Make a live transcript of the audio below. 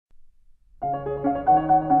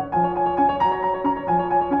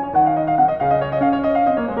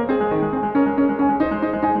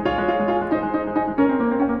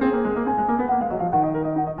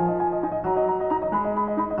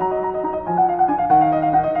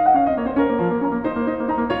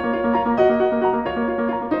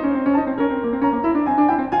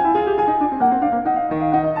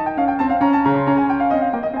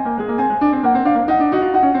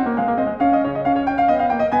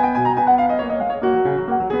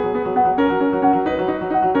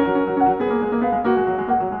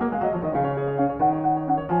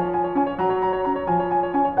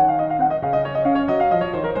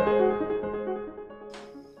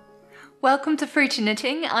Welcome to Fruity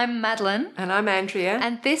Knitting. I'm Madeleine. And I'm Andrea.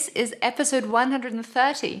 And this is episode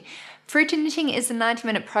 130. Fruity Knitting is a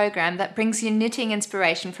 90-minute program that brings you knitting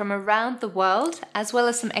inspiration from around the world, as well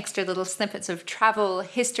as some extra little snippets of travel,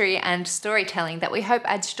 history, and storytelling that we hope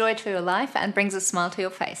adds joy to your life and brings a smile to your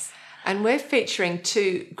face. And we're featuring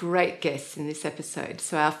two great guests in this episode.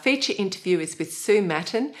 So our feature interview is with Sue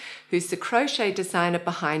Matten, who's the crochet designer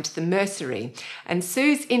behind the Mercerie. And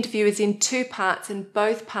Sue's interview is in two parts, and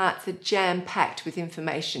both parts are jam-packed with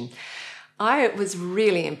information. I was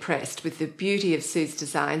really impressed with the beauty of Sue's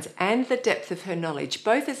designs and the depth of her knowledge,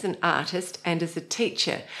 both as an artist and as a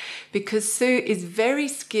teacher, because Sue is very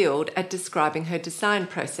skilled at describing her design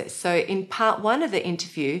process. So in part one of the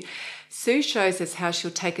interview, Sue shows us how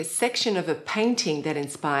she'll take a section of a painting that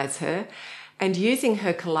inspires her, and using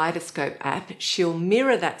her kaleidoscope app, she'll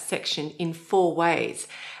mirror that section in 4 ways.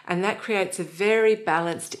 And that creates a very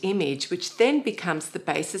balanced image, which then becomes the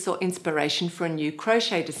basis or inspiration for a new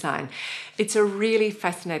crochet design. It's a really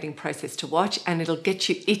fascinating process to watch, and it'll get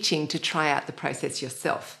you itching to try out the process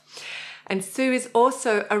yourself. And Sue is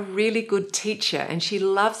also a really good teacher, and she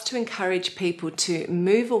loves to encourage people to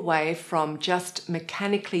move away from just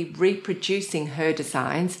mechanically reproducing her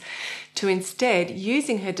designs to instead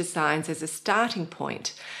using her designs as a starting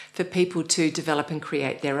point for people to develop and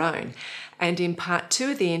create their own. And in part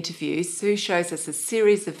 2 of the interview, Sue shows us a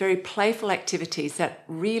series of very playful activities that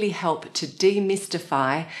really help to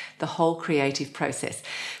demystify the whole creative process.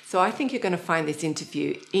 So I think you're going to find this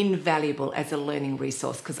interview invaluable as a learning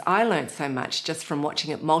resource, because I learned so much just from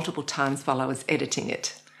watching it multiple times while I was editing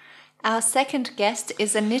it. Our second guest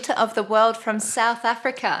is a knitter of the world from South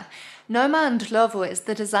Africa. Noma Ndlovu is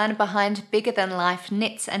the designer behind Bigger Than Life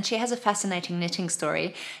Knits, and she has a fascinating knitting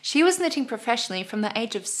story. She was knitting professionally from the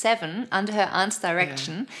age of 7 under her aunt's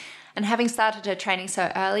direction, and having started her training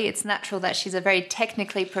so early, it's natural that she's a very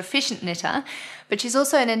technically proficient knitter, but she's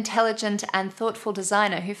also an intelligent and thoughtful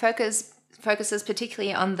designer who focuses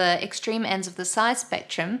particularly on the extreme ends of the size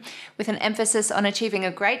spectrum, with an emphasis on achieving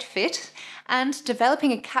a great fit and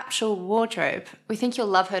developing a capsule wardrobe. We think you'll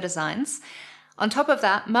love her designs. On top of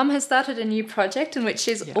that, Mum has started a new project in which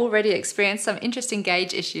she's already experienced some interesting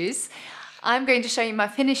gauge issues. I'm going to show you my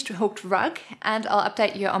finished hooked rug, and I'll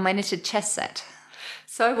update you on my knitted chest set.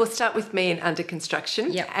 So we'll start with me in under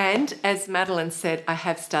construction. Yep. And as Madeleine said, I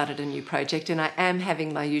have started a new project, and I am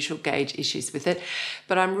having my usual gauge issues with it,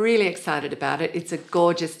 but I'm really excited about it. It's a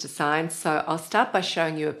gorgeous design, so I'll start by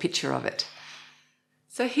showing you a picture of it.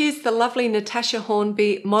 So here's the lovely Natasja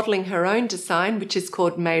Hornby modelling her own design, which is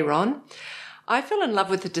called Maeron. I fell in love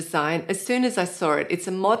with the design as soon as I saw it. It's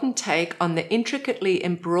a modern take on the intricately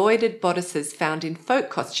embroidered bodices found in folk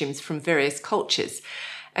costumes from various cultures.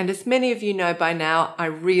 And as many of you know by now, I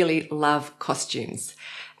really love costumes.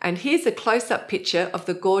 And here's a close-up picture of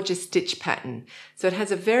the gorgeous stitch pattern. So it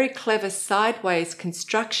has a very clever sideways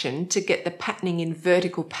construction to get the patterning in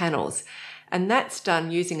vertical panels. And that's done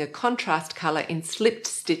using a contrast colour in slipped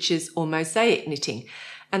stitches or mosaic knitting.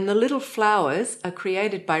 And the little flowers are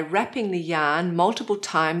created by wrapping the yarn multiple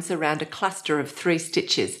times around a cluster of 3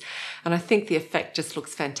 stitches. And I think the effect just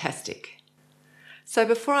looks fantastic. So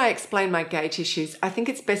before I explain my gauge issues, I think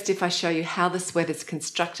it's best if I show you how the sweater's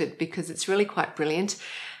constructed, because it's really quite brilliant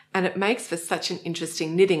and it makes for such an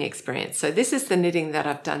interesting knitting experience. So this is the knitting that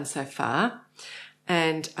I've done so far,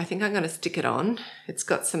 and I think I'm going to stick it on. It's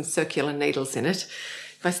got some circular needles in it.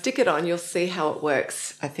 If I stick it on, you'll see how it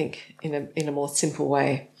works, I think, in a more simple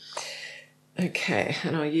way. Okay,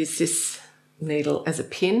 and I'll use this needle as a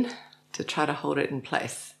pin to try to hold it in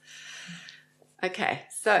place. Okay,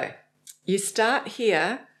 so you start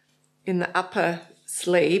here in the upper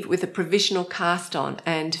sleeve with a provisional cast on,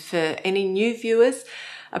 and for any new viewers,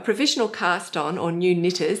 a provisional cast on, or new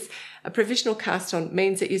knitters, a provisional cast on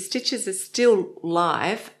means that your stitches are still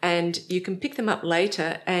live and you can pick them up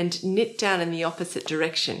later and knit down in the opposite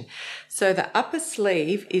direction. So the upper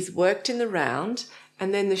sleeve is worked in the round,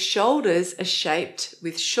 and then the shoulders are shaped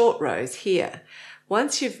with short rows here.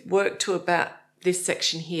 Once you've worked to about this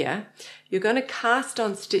section here, you're going to cast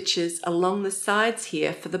on stitches along the sides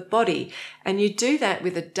here for the body, and you do that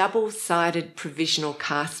with a double-sided provisional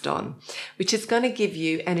cast on, which is going to give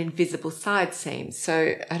you an invisible side seam.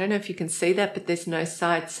 So I don't know if you can see that, but there's no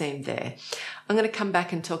side seam there. I'm going to come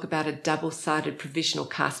back and talk about a double-sided provisional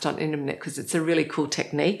cast on in a minute, because it's a really cool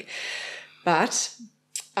technique. But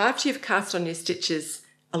after you've cast on your stitches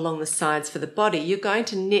along the sides for the body, you're going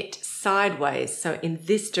to knit sideways, so in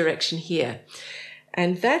this direction here.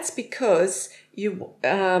 And that's because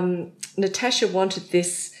Natasja wanted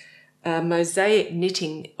this mosaic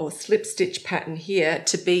knitting or slip stitch pattern here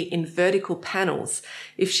to be in vertical panels.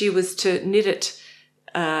 If she was to knit it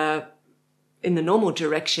in the normal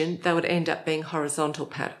direction, they would end up being horizontal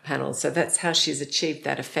panels. So that's how she's achieved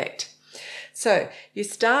that effect. So you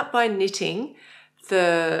start by knitting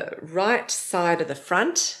the right side of the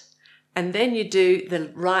front, and then you do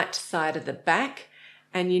the right side of the back,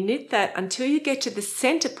 and you knit that until you get to the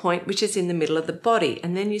center point, which is in the middle of the body,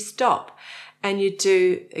 and then you stop. And you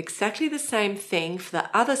do exactly the same thing for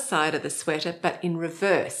the other side of the sweater, but in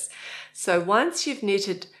reverse. So once you've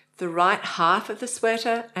knitted the right half of the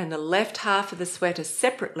sweater and the left half of the sweater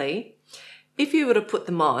separately, if you were to put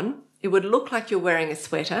them on, it would look like you're wearing a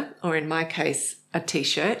sweater, or in my case, a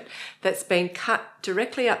t-shirt, that's been cut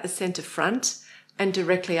directly up the center front and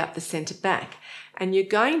directly up the center back. And you're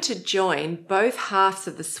going to join both halves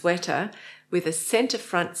of the sweater with a center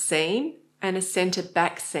front seam and a center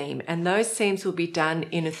back seam. And those seams will be done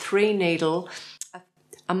in a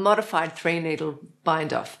modified 3-needle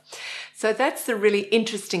bind off. So that's the really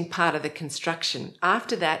interesting part of the construction.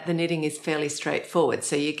 After that, the knitting is fairly straightforward.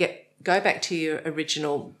 So you go back to your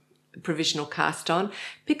original provisional cast on,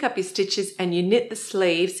 pick up your stitches, and you knit the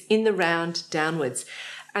sleeves in the round downwards.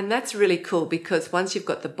 And that's really cool because once you've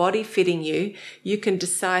got the body fitting you, you can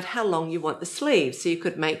decide how long you want the sleeves. So you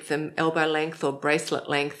could make them elbow length or bracelet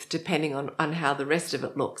length, depending on how the rest of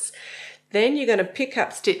it looks. Then you're going to pick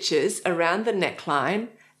up stitches around the neckline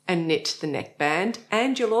and knit the neckband,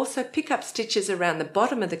 and you'll also pick up stitches around the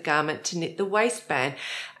bottom of the garment to knit the waistband.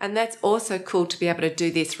 And that's also cool to be able to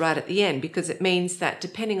do this right at the end, because it means that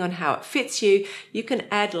depending on how it fits you, you can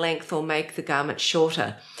add length or make the garment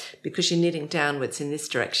shorter because you're knitting downwards in this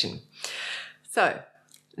direction. So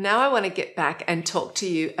now I want to get back and talk to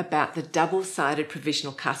you about the double-sided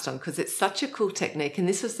provisional cast on, because it's such a cool technique, and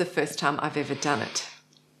this was the first time I've ever done it.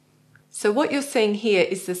 So what you're seeing here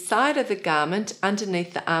is the side of the garment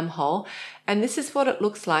underneath the armhole, and this is what it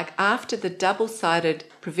looks like after the double-sided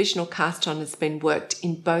provisional cast on has been worked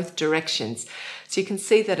in both directions. So you can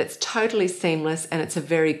see that it's totally seamless and it's a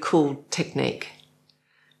very cool technique.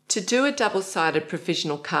 To do a double-sided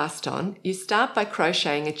provisional cast on, you start by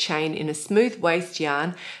crocheting a chain in a smooth waste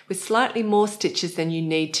yarn with slightly more stitches than you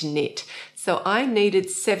need to knit. So I needed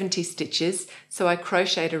 70 stitches, so I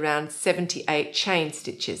crocheted around 78 chain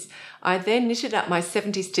stitches. I then knitted up my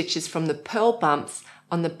 70 stitches from the purl bumps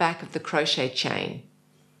on the back of the crochet chain.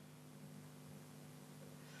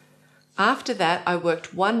 After that, I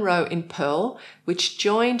worked one row in purl, which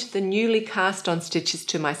joined the newly cast on stitches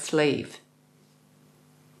to my sleeve.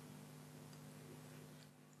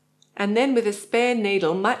 And then with a spare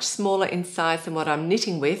needle, much smaller in size than what I'm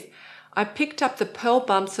knitting with, I picked up the purl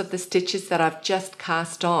bumps of the stitches that I've just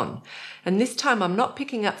cast on. And this time I'm not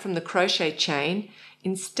picking up from the crochet chain.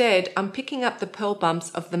 Instead, I'm picking up the purl bumps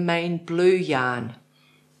of the main blue yarn.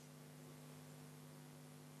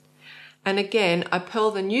 And again, I purl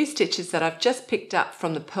the new stitches that I've just picked up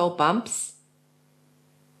from the purl bumps.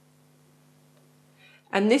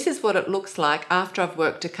 And this is what it looks like after I've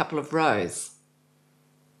worked a couple of rows.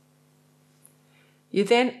 You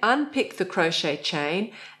then unpick the crochet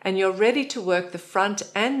chain and you're ready to work the front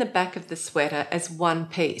and the back of the sweater as one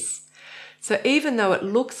piece. So even though it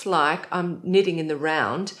looks like I'm knitting in the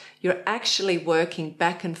round, you're actually working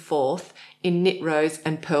back and forth in knit rows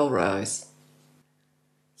and purl rows.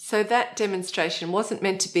 So that demonstration wasn't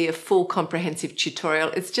meant to be a full comprehensive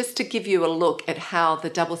tutorial. It's just to give you a look at how the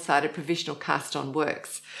double-sided provisional cast on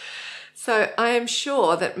works. So I am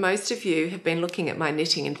sure that most of you have been looking at my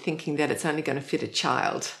knitting and thinking that it's only going to fit a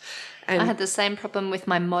child. And I had the same problem with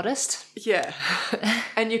my modest. Yeah,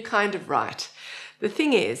 and you're kind of right. The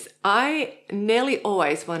thing is, I nearly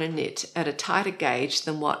always want to knit at a tighter gauge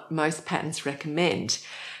than what most patterns recommend.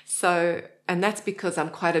 And that's because I'm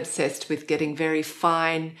quite obsessed with getting a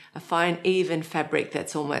fine, even fabric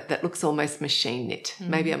that looks almost machine knit. Mm.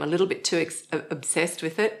 Maybe I'm a little bit too obsessed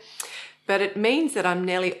with it. But it means that I'm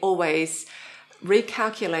nearly always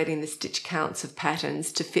recalculating the stitch counts of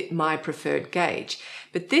patterns to fit my preferred gauge.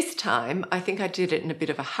 But this time, I think I did it in a bit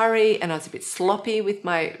of a hurry and I was a bit sloppy with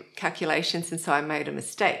my calculations, and so I made a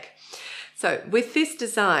mistake. So with this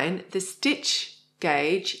design, the stitch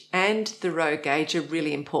gauge and the row gauge are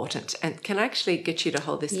really important. And can I actually get you to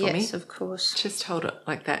hold this for me? Yes, of course. Just hold it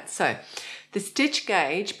like that. So the stitch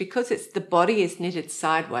gauge, because the body is knitted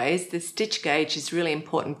sideways, the stitch gauge is really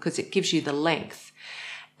important because it gives you the length.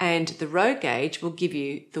 And the row gauge will give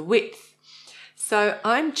you the width. So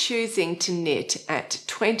I'm choosing to knit at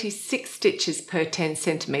 26 stitches per 10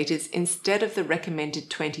 centimetres instead of the recommended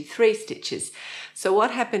 23 stitches. So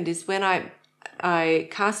what happened is when I I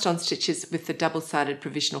cast on stitches with the double-sided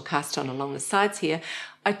provisional cast on along the sides here.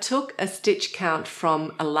 I took a stitch count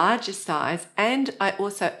from a larger size and I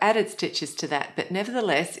also added stitches to that, but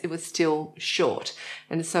nevertheless it was still short,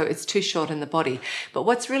 and so it's too short in the body. But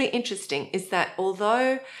what's really interesting is that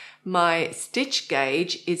although my stitch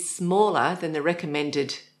gauge is smaller than the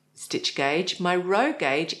recommended stitch gauge, my row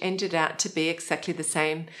gauge ended out to be exactly the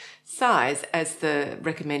same size as the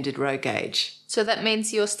recommended row gauge. So that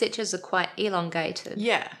means your stitches are quite elongated.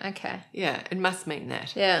 Yeah. Okay. Yeah, it must mean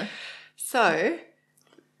that. Yeah. So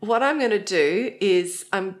what I'm going to do is,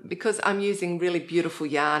 because I'm using really beautiful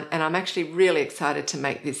yarn, and I'm actually really excited to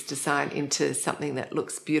make this design into something that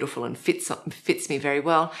looks beautiful and fits me very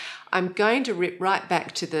well, I'm going to rip right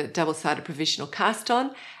back to the double-sided provisional cast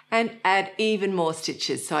on and add even more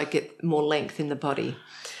stitches so I get more length in the body.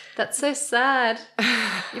 That's so sad.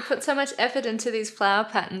 You put so much effort into these flower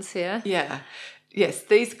patterns here. Yeah. Yes,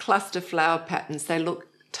 these cluster flower patterns, they look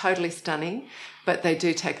totally stunning, but they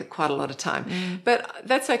do take quite a lot of time. But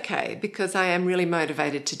that's okay, because I am really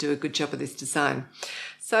motivated to do a good job of this design.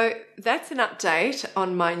 So that's an update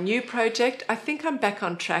on my new project. I think I'm back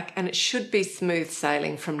on track and it should be smooth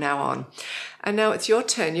sailing from now on. And now it's your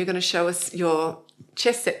turn. You're going to show us your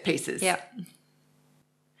chest set pieces. Yeah.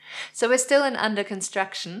 So we're still in under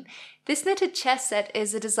construction. This knitted chest set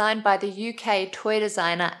is a design by the UK toy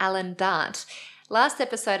designer Alan Dart. Last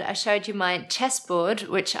episode I showed you my chessboard,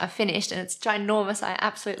 which I finished, and it's ginormous. I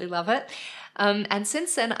absolutely love it. And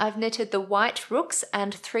since then I've knitted the white rooks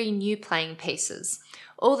and 3 new playing pieces.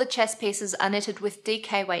 All the chest pieces are knitted with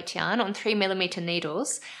DK weight yarn on 3mm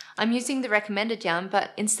needles. I'm using the recommended yarn,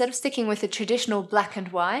 but instead of sticking with the traditional black and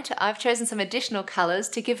white, I've chosen some additional colours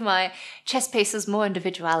to give my chest pieces more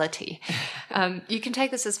individuality. You can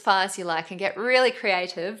take this as far as you like and get really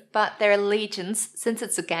creative, but their allegiance, since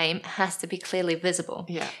it's a game, has to be clearly visible.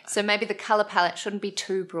 Yeah. So maybe the colour palette shouldn't be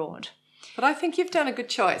too broad. But I think you've done a good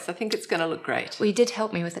choice. I think it's going to look great. Well, you did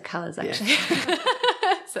help me with the colours, actually. Yes.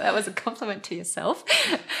 So that was a compliment to yourself,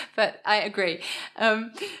 but I agree.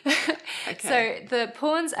 Okay. So the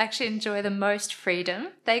pawns actually enjoy the most freedom.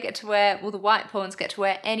 They get to wear, well, the white pawns get to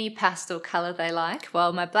wear any pastel colour they like,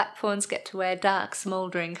 while my black pawns get to wear dark,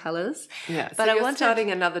 smouldering colours. Yeah, so you're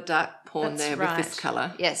starting another dark pawn there with this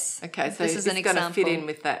colour. Yes. Okay, so this is an example. Going to fit in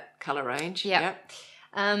with that colour range. Yep.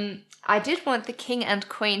 I did want the king and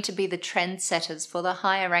queen to be the trendsetters for the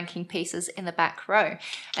higher ranking pieces in the back row.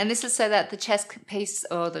 And this is so that the chess piece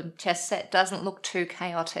or the chess set doesn't look too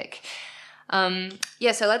chaotic. So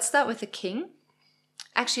let's start with the king.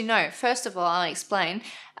 Actually, no, first of all, I'll explain.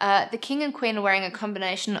 The king and queen are wearing a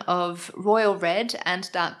combination of royal red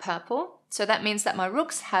and dark purple. So that means that my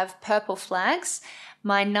rooks have purple flags.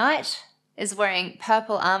 My knight is wearing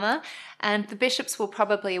purple armour, and the bishops will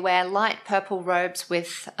probably wear light purple robes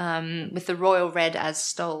with the royal red as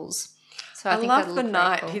stoles. So I think love the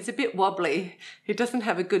knight. Cool. He's a bit wobbly. He doesn't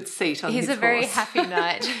have a good seat on his horse. He's a very happy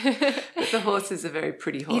knight. But the horse is a very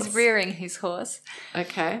pretty horse. He's rearing his horse.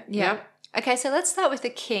 Okay. Yeah. Yep. Okay, so let's start with the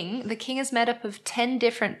king. The king is made up of 10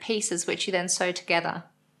 different pieces which you then sew together.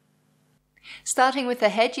 Starting with the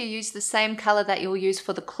head, you use the same colour that you'll use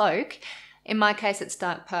for the cloak. In my case, it's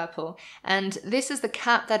dark purple. And this is the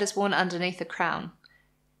cap that is worn underneath the crown.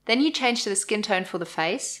 Then you change to the skin tone for the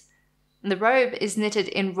face. And the robe is knitted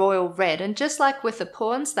in royal red, and just like with the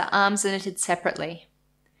pawns, the arms are knitted separately.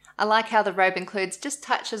 I like how the robe includes just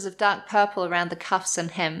touches of dark purple around the cuffs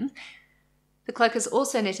and hem. The cloak is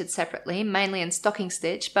also knitted separately, mainly in stocking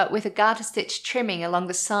stitch, but with a garter stitch trimming along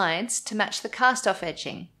the sides to match the cast-off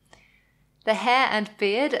edging. The hair and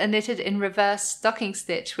beard are knitted in reverse stocking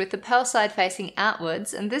stitch with the pearl side facing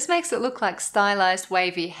outwards, and this makes it look like stylized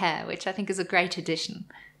wavy hair, which I think is a great addition.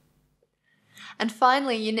 And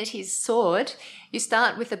finally, you knit his sword. You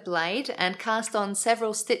start with a blade and cast on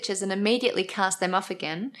several stitches and immediately cast them off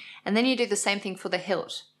again, and then you do the same thing for the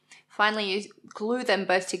hilt. Finally, you glue them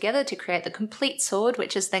both together to create the complete sword,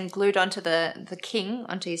 which is then glued onto the king,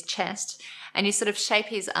 onto his chest, and you sort of shape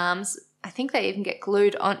his arms. I think they even get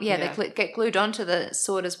glued on. Yeah. They get glued onto the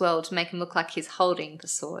sword as well to make him look like he's holding the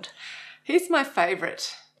sword. He's my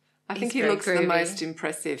favourite. I think he looks the most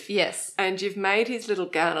impressive. Yes. And you've made his little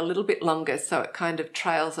gown a little bit longer so it kind of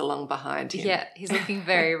trails along behind him. Yeah, he's looking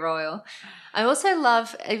very royal. I also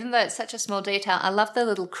love, even though it's such a small detail, I love the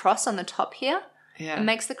little cross on the top here. Yeah. It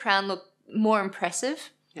makes the crown look more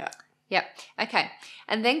impressive. Yeah. Yep. Okay.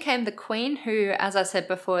 And then came the queen, who, as I said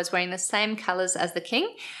before, is wearing the same colours as the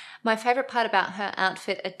king. My favourite part about her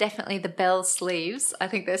outfit are definitely the bell sleeves. I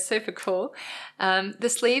think they're super cool. The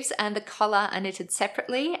sleeves and the collar are knitted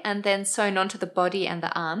separately and then sewn onto the body and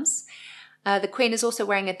the arms. The Queen is also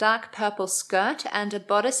wearing a dark purple skirt and a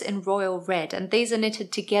bodice in royal red, and these are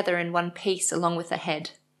knitted together in one piece along with the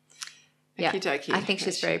head. Yeah, Okey-dokey. I think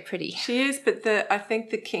she's very pretty. She is, but I think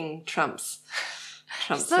the king trumps.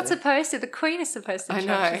 She's not supposed to. The Queen is supposed to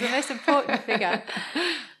trump. She's the most important figure.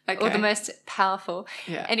 Okay. Or the most powerful.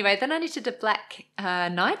 Yeah. Anyway, then I knitted a black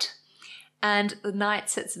knight. And the knight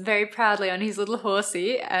sits very proudly on his little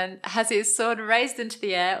horsey and has his sword raised into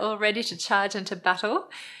the air, all ready to charge into battle.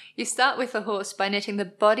 You start with the horse by knitting the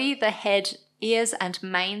body, the head, ears and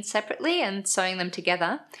mane separately and sewing them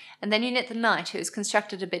together. And then you knit the knight, who is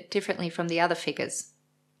constructed a bit differently from the other figures.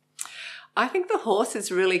 I think the horse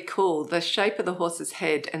is really cool. The shape of the horse's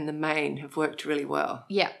head and the mane have worked really well.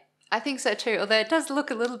 Yeah. I think so too, although it does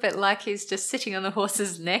look a little bit like he's just sitting on the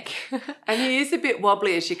horse's neck. And he is a bit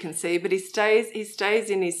wobbly, as you can see, but he stays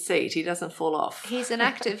in his seat. He doesn't fall off. He's an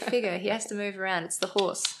active figure. He has to move around. It's the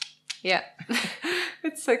horse. Yeah.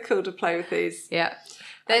 It's so cool to play with these. Yeah.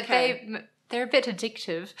 They're a bit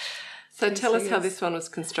addictive. So tell us how this one was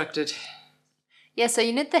constructed. Yeah, so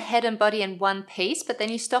you knit the head and body in one piece, but then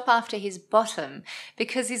you stop after his bottom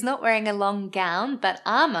because he's not wearing a long gown but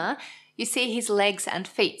armour. You see his legs and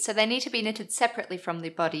feet, so they need to be knitted separately from the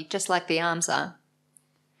body, just like the arms are.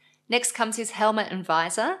 Next comes his helmet and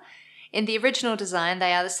visor. In the original design,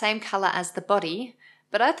 they are the same colour as the body,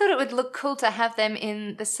 but I thought it would look cool to have them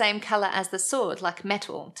in the same colour as the sword, like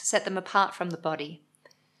metal, to set them apart from the body.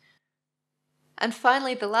 And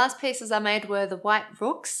finally, the last pieces I made were the white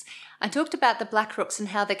rooks. I talked about the black rooks and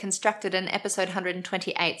how they're constructed in episode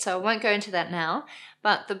 128, so I won't go into that now.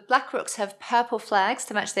 But the black rooks have purple flags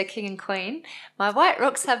to match their king and queen. My white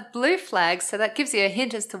rooks have blue flags, so that gives you a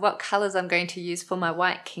hint as to what colours I'm going to use for my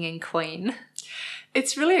white king and queen.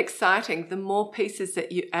 It's really exciting. The more pieces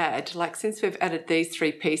that you add, like since we've added these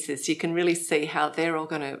 3 pieces, you can really see how they're all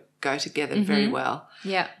going to go together very well.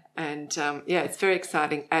 Yeah. And it's very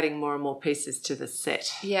exciting adding more and more pieces to the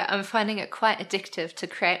set. Yeah, I'm finding it quite addictive to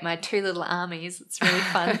create my 2 little armies. It's really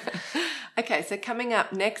fun. Okay, so coming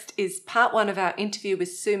up next is part 1 of our interview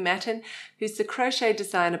with Sue Madeleine, who's the crochet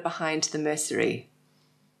designer behind the Mercerie.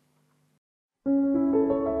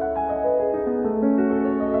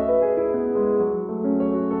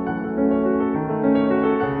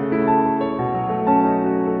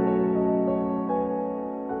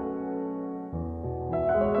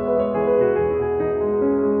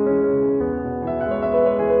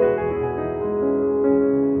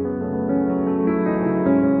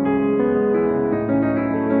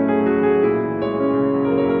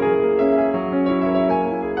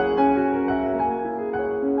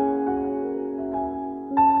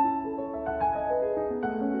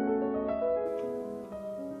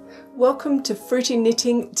 Welcome to Fruity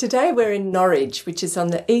Knitting. Today we're in Norwich, which is on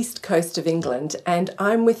the east coast of England, and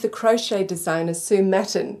I'm with the crochet designer Sue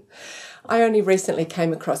Madeleine. I only recently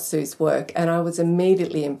came across Sue's work and I was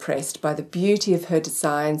immediately impressed by the beauty of her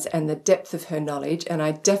designs and the depth of her knowledge, and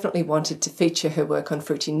I definitely wanted to feature her work on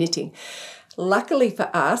Fruity Knitting. Luckily for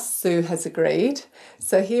us, Sue has agreed.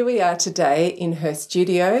 So here we are today in her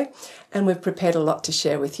studio, and we've prepared a lot to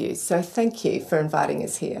share with you. So thank you for inviting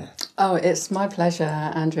us here. Oh, it's my pleasure,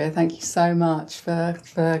 Andrea. Thank you so much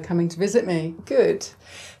for coming to visit me. Good.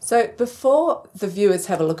 So before the viewers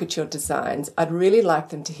have a look at your designs, I'd really like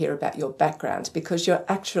them to hear about your background, because you're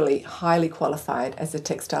actually highly qualified as a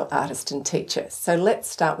textile artist and teacher. So let's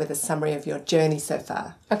start with a summary of your journey so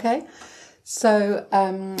far. Okay. So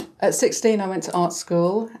at 16, I went to art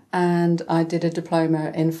school and I did a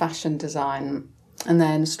diploma in fashion design. And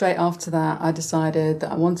then straight after that, I decided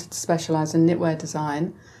that I wanted to specialise in knitwear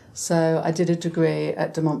design. So I did a degree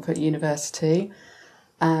at De Montfort University.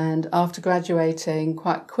 And after graduating,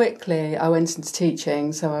 quite quickly, I went into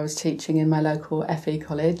teaching. So I was teaching in my local FE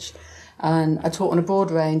college. And I taught on a broad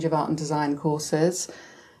range of art and design courses.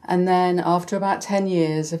 And then after about 10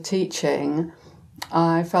 years of teaching,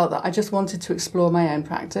 I felt that I just wanted to explore my own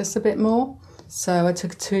practice a bit more. So I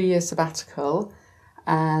took a 2-year sabbatical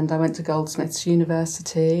and I went to Goldsmiths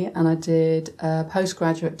University and I did a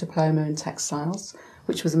postgraduate diploma in textiles,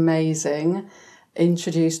 which was amazing.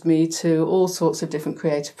 Introduced me to all sorts of different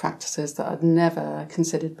creative practices that I'd never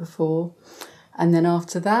considered before. And then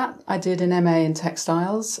after that, I did an MA in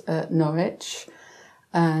textiles at Norwich.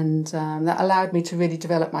 And that allowed me to really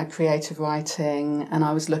develop my creative writing. And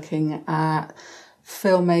I was looking at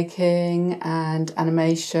filmmaking and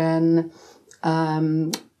animation,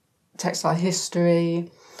 textile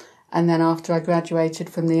history. And then after I graduated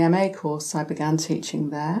from the MA course, I began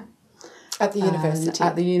teaching there. At the university?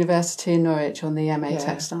 At the university in Norwich on the MA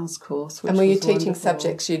Textiles course. And were you teaching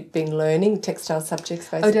subjects you'd been learning, textile subjects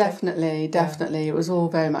basically? Oh, definitely. Yeah. It was all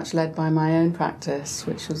very much led by my own practice,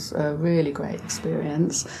 which was a really great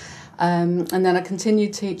experience. And then I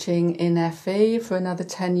continued teaching in FE for another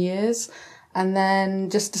 10 years, and then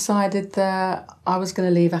just decided that I was going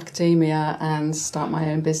to leave academia and start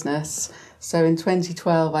my own business. So in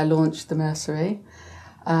 2012, I launched the Mercerie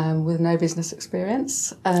with no business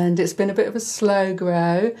experience, and it's been a bit of a slow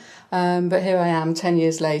grow, but here I am 10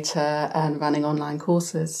 years later and running online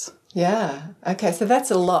courses. Yeah, okay, so that's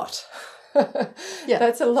a lot. Yeah.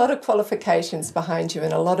 That's a lot of qualifications behind you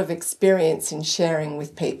and a lot of experience in sharing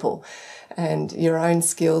with people and your own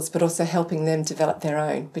skills, but also helping them develop their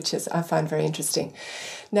own, which is I find very interesting.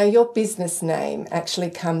 Now, your business name actually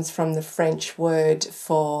comes from the French word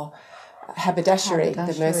for haberdashery,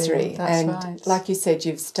 the Mercerie. And right. Like you said,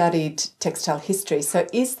 you've studied textile history. So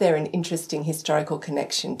is there an interesting historical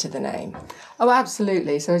connection to the name? Oh,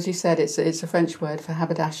 absolutely. So as you said, it's a French word for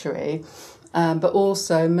haberdashery. But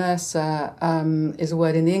also mercer is a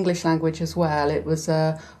word in the English language as well. It was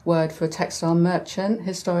a word for a textile merchant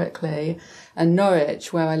historically. And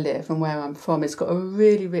Norwich, where I live and where I'm from, it's got a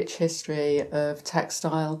really rich history of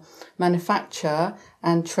textile manufacture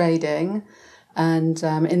and trading. And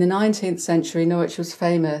in the 19th century, Norwich was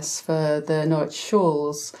famous for the Norwich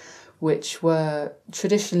shawls, which were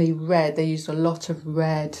traditionally red. They used a lot of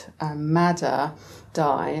red madder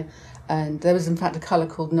dye. And there was, in fact, a colour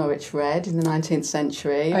called Norwich Red in the 19th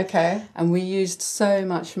century. Okay. And we used so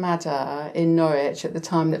much madder in Norwich at the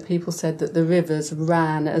time that people said that the rivers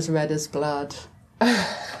ran as red as blood.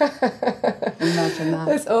 Imagine that.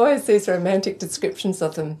 There's always these romantic descriptions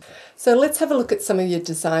of them. So let's have a look at some of your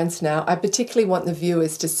designs now. I particularly want the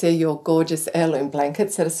viewers to see your gorgeous heirloom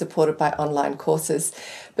blankets that are supported by online courses.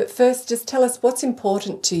 But first, just tell us what's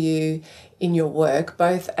important to you in your work,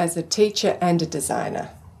 both as a teacher and a designer.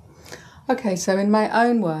 Okay, so in my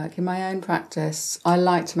own work, in my own practice, I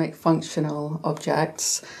like to make functional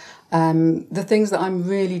objects. The things that I'm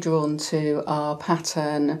really drawn to are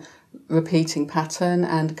pattern, repeating pattern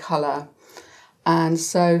and colour. And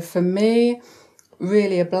so for me,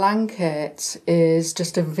 really a blanket is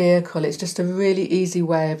just a vehicle. It's just a really easy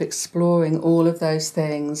way of exploring all of those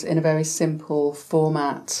things in a very simple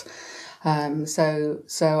format.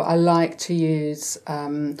 So I like to use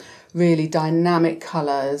really dynamic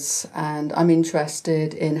colours, and I'm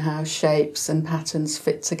interested in how shapes and patterns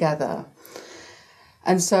fit together.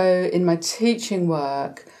 And so in my teaching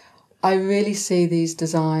work, I really see these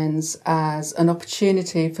designs as an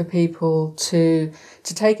opportunity for people to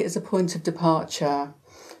take it as a point of departure.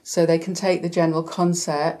 So they can take the general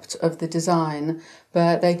concept of the design,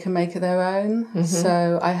 but they can make it their own. Mm-hmm.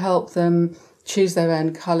 So I help them choose their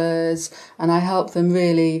own colours, and I help them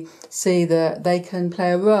really see that they can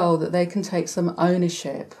play a role, that they can take some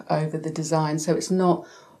ownership over the design. So it's not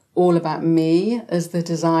all about me as the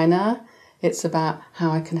designer. It's about how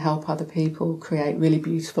I can help other people create really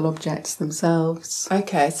beautiful objects themselves.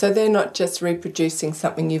 Okay, so they're not just reproducing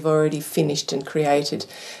something you've already finished and created.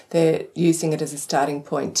 They're using it as a starting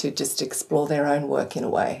point to just explore their own work in a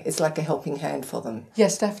way. It's like a helping hand for them.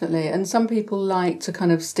 Yes, definitely. And some people like to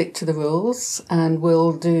kind of stick to the rules and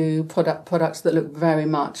will do products that look very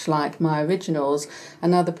much like my originals.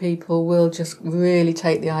 And other people will just really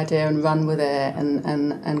take the idea and run with it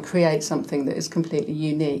and create something that is completely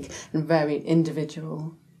unique and very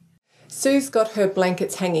individual. Sue's got her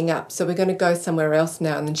blankets hanging up, so we're going to go somewhere else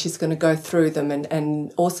now, and then she's going to go through them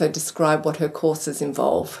and also describe what her courses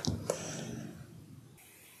involve.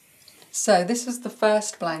 So this is the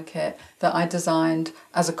first blanket that I designed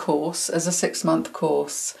as a course, as a 6-month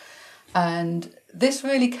course. And this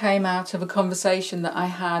really came out of a conversation that I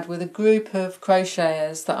had with a group of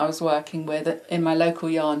crocheters that I was working with in my local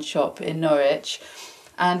yarn shop in Norwich.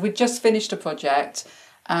 And we'd just finished a project.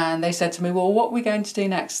 And they said to me, well, what are we going to do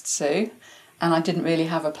next, Sue? And I didn't really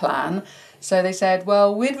have a plan. So they said,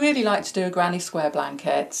 well, we'd really like to do a granny square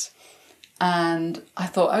blanket. And I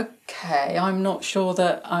thought, okay, I'm not sure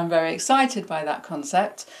that I'm very excited by that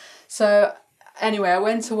concept. So anyway, I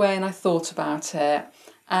went away and I thought about it.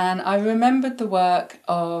 And I remembered the work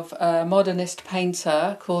of a modernist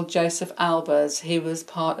painter called Joseph Albers. He was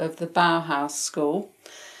part of the Bauhaus school.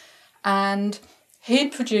 And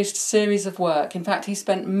he'd produced a series of work. In fact, he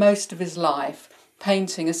spent most of his life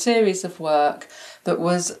painting a series of work that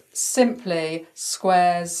was simply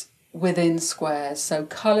squares within squares, so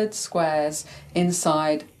coloured squares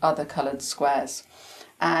inside other coloured squares.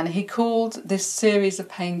 And he called this series of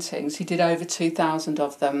paintings, he did over 2,000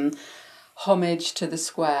 of them, Homage to the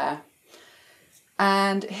Square.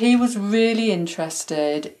 And he was really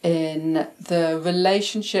interested in the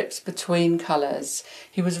relationships between colours.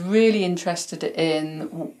 He was really interested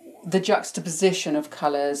in the juxtaposition of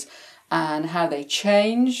colours and how they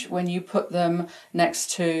change when you put them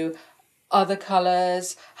next to other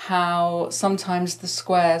colours, how sometimes the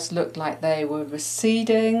squares looked like they were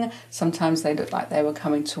receding, sometimes they looked like they were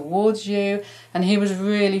coming towards you, and he was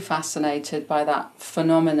really fascinated by that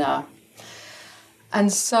phenomena.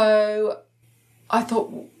 And so I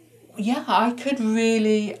thought, yeah, I could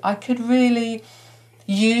really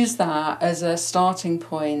use that as a starting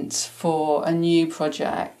point for a new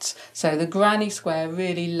project. So the granny square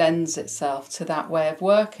really lends itself to that way of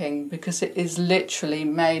working because it is literally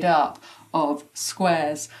made up of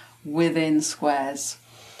squares within squares.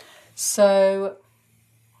 So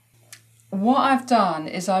what I've done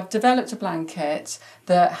is I've developed a blanket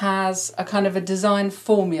that has a kind of a design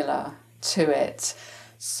formula to it.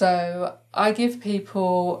 So I give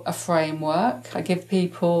people a framework, I give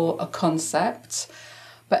people a concept,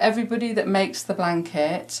 but everybody that makes the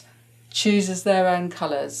blanket chooses their own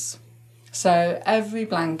colours. So every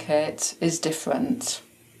blanket is different.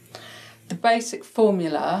 The basic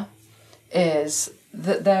formula is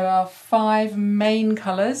that there are 5 main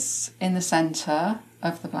colours in the centre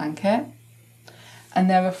of the blanket, and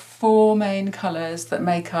there are 4 main colours that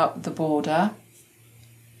make up the border,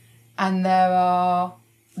 and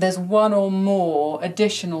there's 1 or more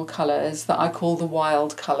additional colours that I call the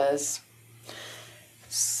wild colours.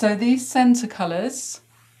 So these centre colours,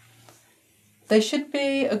 they should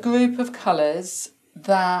be a group of colours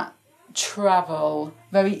that travel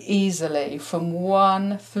very easily from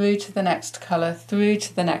one through to the next colour, through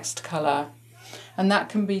to the next colour. And that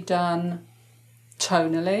can be done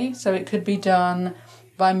tonally, so it could be done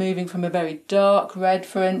by moving from a very dark red,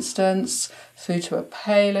 for instance, through to a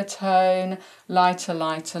paler tone, lighter,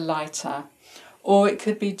 lighter, lighter. Or it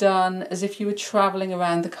could be done as if you were travelling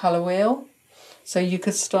around the colour wheel. So you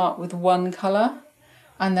could start with one colour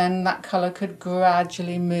and then that colour could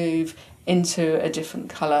gradually move into a different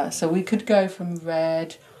colour. So we could go from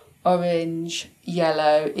red, orange,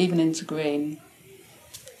 yellow, even into green.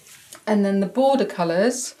 And then the border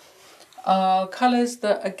colours are colours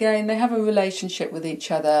that, again, they have a relationship with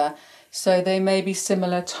each other. So they may be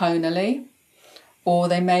similar tonally, or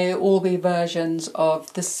they may all be versions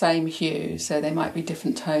of the same hue. So they might be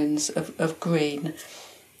different tones of green.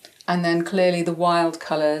 And then clearly the wild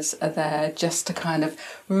colours are there just to kind of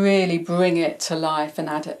really bring it to life and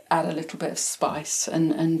add a little bit of spice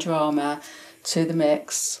and drama to the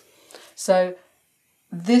mix. So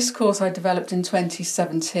this course I developed in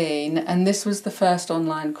 2017, and this was the first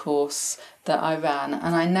online course that I ran.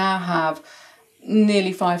 And I now have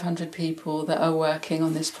nearly 500 people that are working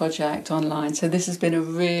on this project online. So this has been a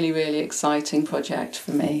really, really exciting project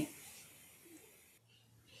for me.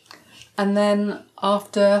 And then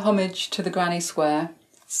after homage to the Granny Square,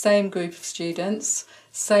 same group of students,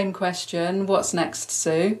 same question, what's next,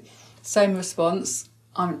 Sue? Same response,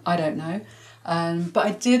 I don't know. But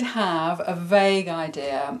I did have a vague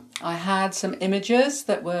idea. I had some images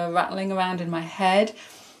that were rattling around in my head.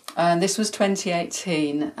 And this was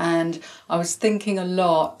 2018, and I was thinking a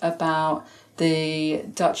lot about the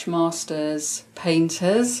Dutch masters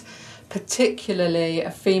painters, particularly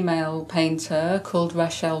a female painter called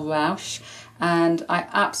Rachel Rausch, and I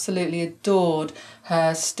absolutely adored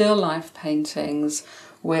her still life paintings,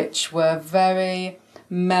 which were very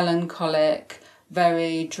melancholic,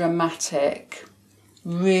 very dramatic,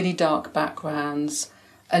 really dark backgrounds,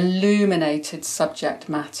 illuminated subject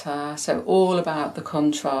matter, so all about the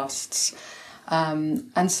contrasts.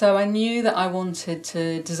 And so I knew that I wanted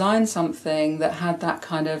to design something that had that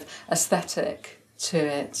kind of aesthetic to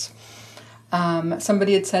it.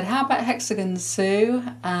 Somebody had said, how about hexagons, Sue?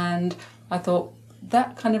 And I thought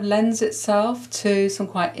that kind of lends itself to some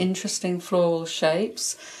quite interesting floral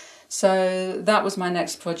shapes. So that was my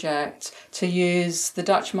next project, to use the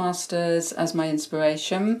Dutch masters as my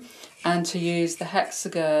inspiration and to use the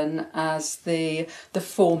hexagon as the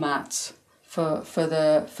format for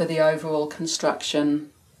the overall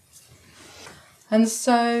construction. And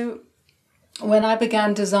so when I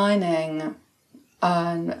began designing,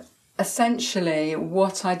 essentially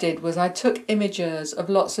what I did was I took images of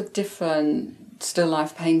lots of different still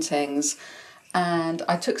life paintings, and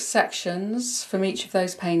I took sections from each of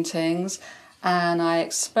those paintings and I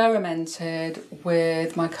experimented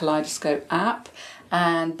with my Kaleidoscope app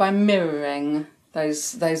and by mirroring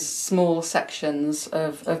those small sections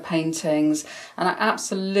of paintings, and I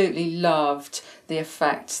absolutely loved the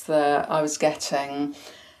effects that I was getting.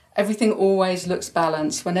 Everything always looks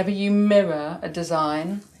balanced. Whenever you mirror a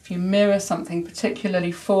design, if if you mirror something,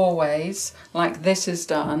 particularly 4 ways, like this is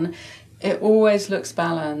done, it always looks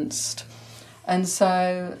balanced. And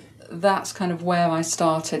so that's kind of where I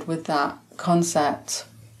started with that concept.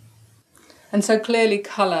 And so clearly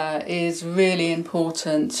colour is really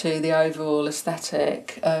important to the overall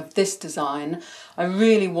aesthetic of this design. I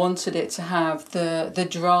really wanted it to have the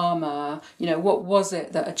drama, you know, what was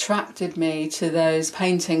it that attracted me to those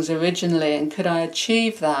paintings originally, and could I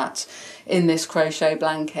achieve that in this crochet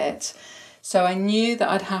blanket? So I knew that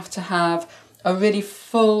I'd have to have a really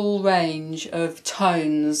full range of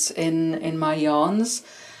tones in my yarns.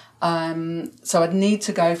 So I'd need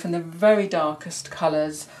to go from the very darkest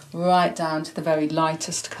colours right down to the very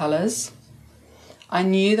lightest colours. I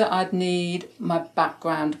knew that I'd need my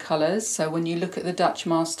background colours. So when you look at the Dutch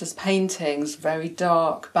masters' paintings, very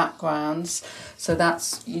dark backgrounds. So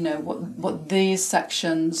that's, you know, what these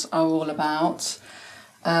sections are all about.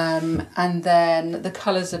 And then the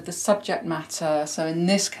colours of the subject matter. So in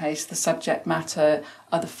this case, the subject matter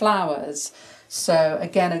are the flowers. So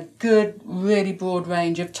again, a good, really broad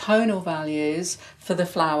range of tonal values for the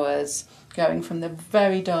flowers, going from the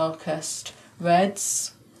very darkest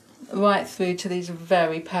reds right through to these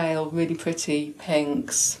very pale, really pretty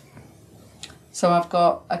pinks. So I've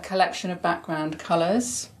got a collection of background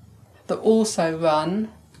colours that also run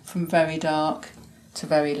from very dark to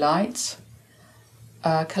very light,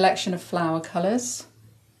 a collection of flower colours.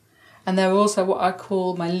 And they're also what I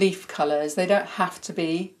call my leaf colours. They don't have to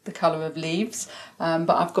be the colour of leaves, but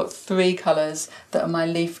I've got 3 colours that are my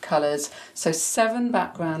leaf colours. So 7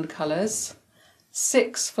 background colours,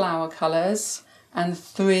 6 flower colours, and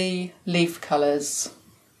 3 leaf colours.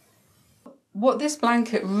 What this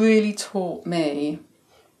blanket really taught me,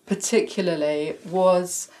 particularly,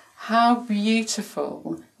 was how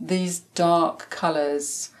beautiful these dark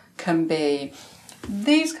colours can be.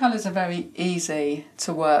 These colours are very easy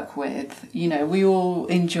to work with. You know, we all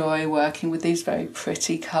enjoy working with these very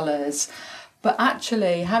pretty colours. But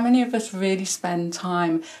actually, how many of us really spend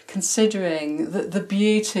time considering the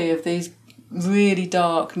beauty of these really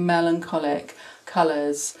dark, melancholic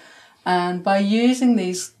colours? And by using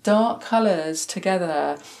these dark colours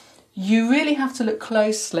together, you really have to look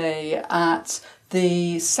closely at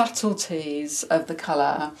the subtleties of the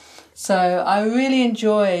colour. So I really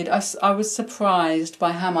enjoyed, I was surprised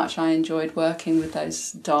by how much I enjoyed working with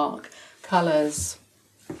those dark colours.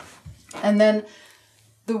 And then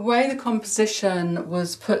the way the composition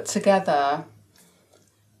was put together,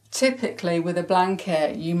 typically with a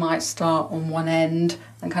blanket you might start on one end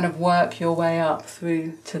and kind of work your way up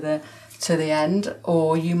through to the end,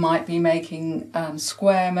 or you might be making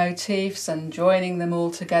square motifs and joining them all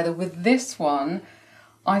together. With this one,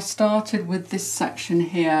 I started with this section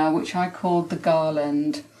here, which I called the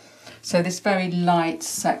garland. So this very light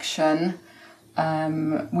section,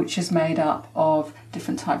 which is made up of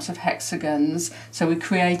different types of hexagons. So we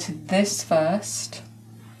created this first,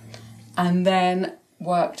 and then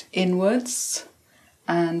worked inwards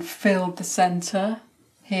and filled the centre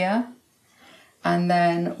here, and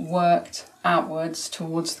then worked outwards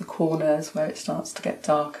towards the corners where it starts to get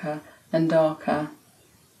darker and darker.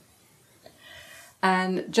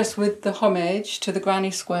 And just with the homage to the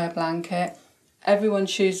granny square blanket, everyone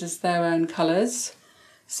chooses their own colours.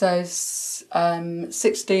 So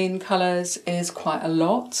 16 colours is quite a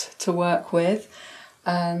lot to work with.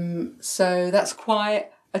 So that's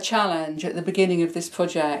quite a challenge at the beginning of this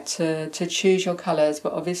project to choose your colours.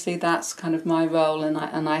 But obviously that's kind of my role, and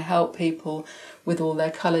I help people with all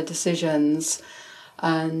their colour decisions.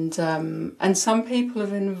 And some people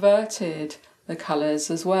have inverted the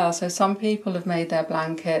colours as well. So some people have made their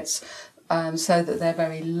blankets so that they're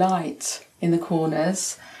very light in the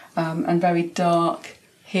corners and very dark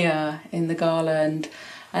here in the garland.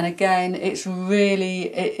 And again, it's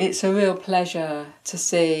a real pleasure to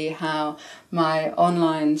see how my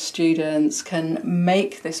online students can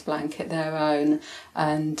make this blanket their own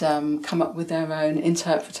and come up with their own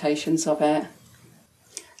interpretations of it.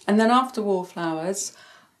 And then after wallflowers,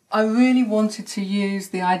 I really wanted to use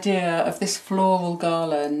the idea of this floral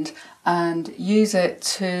garland and use it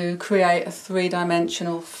to create a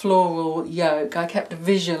 3-dimensional floral yoke. I kept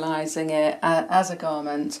visualising it as a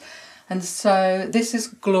garment. And so this is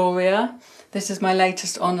Gloria. This is my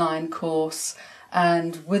latest online course.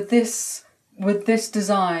 And with this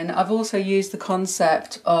design, I've also used the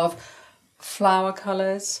concept of flower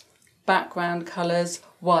colours, background colours,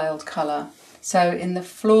 wild colour. So in the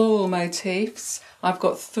floral motifs, I've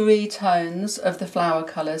got 3 tones of the flower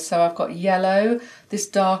colours. So I've got yellow, this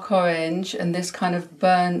dark orange, and this kind of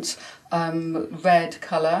burnt red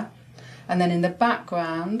colour. And then in the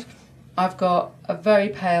background, I've got a very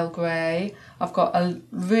pale grey, I've got a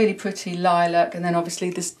really pretty lilac, and then obviously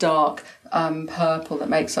this dark purple that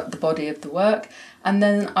makes up the body of the work. And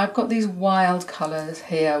then I've got these wild colours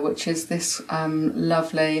here, which is this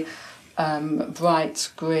lovely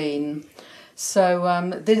bright green.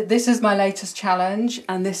 So this is my latest challenge,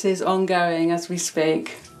 and this is ongoing as we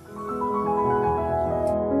speak.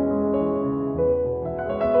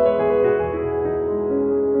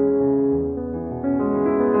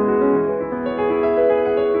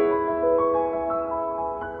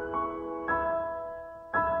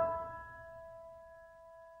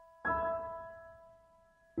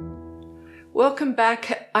 Welcome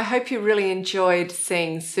back. I hope you really enjoyed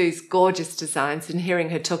seeing Sue's gorgeous designs and hearing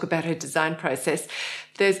her talk about her design process.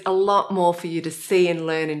 There's a lot more for you to see and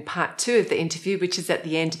learn in part 2 of the interview, which is at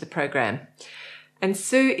the end of the program. And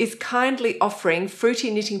Sue is kindly offering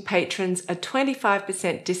Fruity Knitting patrons a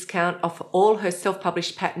 25% discount off all her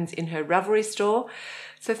self-published patterns in her Ravelry store.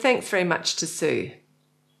 So thanks very much to Sue.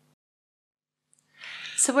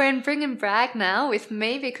 So we're in Bring and Brag now with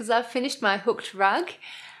me because I've finished my hooked rug.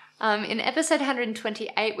 In episode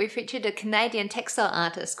 128, we featured a Canadian textile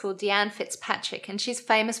artist called Deanne Fitzpatrick, and she's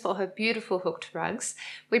famous for her beautiful hooked rugs.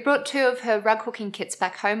 We brought 2 of her rug hooking kits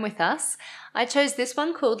back home with us. I chose this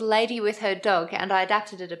one called Lady with Her Dog, and I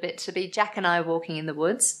adapted it a bit to be Jack and I walking in the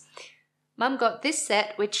woods. Mum got this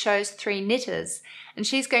set, which shows 3 knitters, and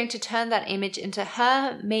she's going to turn that image into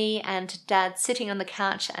her, me, and Dad sitting on the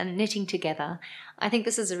couch and knitting together. I think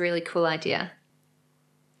this is a really cool idea.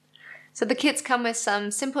 So the kits come with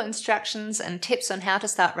some simple instructions and tips on how to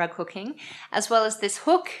start rug hooking, as well as this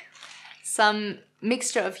hook, some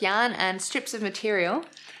mixture of yarn and strips of material.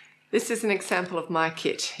 This is an example of my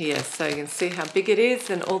kit here, so you can see how big it is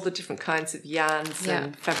and all the different kinds of yarns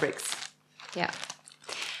and fabrics. Yeah.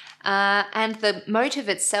 And the motif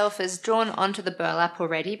itself is drawn onto the burlap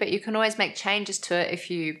already, but you can always make changes to it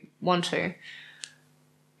if you want to.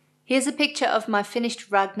 Here's a picture of my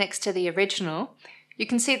finished rug next to the original. You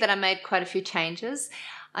can see that I made quite a few changes.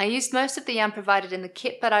 I used most of the yarn provided in the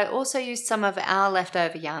kit, but I also used some of our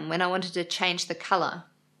leftover yarn when I wanted to change the colour.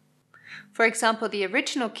 For example, the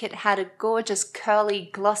original kit had a gorgeous curly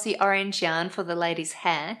glossy orange yarn for the lady's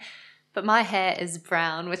hair, but my hair is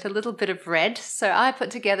brown with a little bit of red, so I put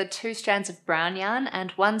together 2 strands of brown yarn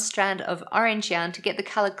and 1 strand of orange yarn to get the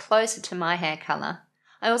colour closer to my hair colour.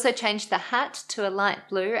 I also changed the hat to a light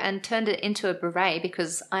blue and turned it into a beret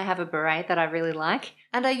because I have a beret that I really like.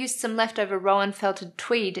 And I used some leftover Rowan felted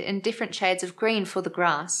tweed in different shades of green for the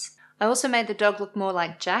grass. I also made the dog look more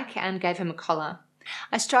like Jack and gave him a collar.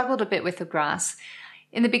 I struggled a bit with the grass.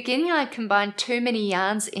 In the beginning, I combined too many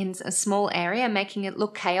yarns in a small area, making it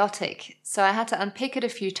look chaotic. So I had to unpick it a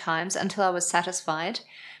few times until I was satisfied.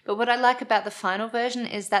 But what I like about the final version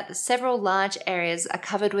is that the several large areas are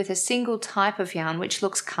covered with a single type of yarn, which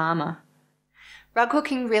looks calmer. Rug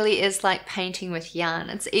hooking really is like painting with yarn.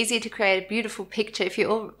 It's easy to create a beautiful picture if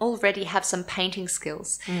you already have some painting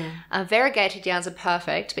skills. Variegated yarns are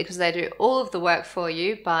perfect because they do all of the work for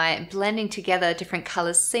you by blending together different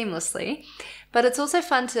colours seamlessly. But it's also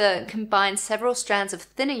fun to combine several strands of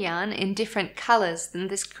thinner yarn in different colours, and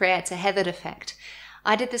this creates a heathered effect.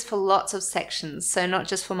 I did this for lots of sections, so not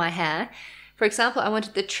just for my hair. For example, I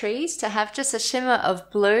wanted the trees to have just a shimmer of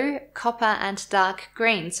blue, copper and dark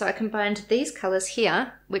green. So I combined these colours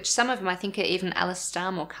here, which some of them I think are even Alice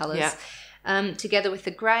Starmore colours, together with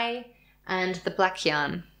the grey and the black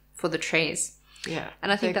yarn for the trees. Yeah,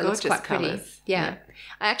 and I think that looks quite pretty. Yeah.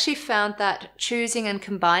 I actually found that choosing and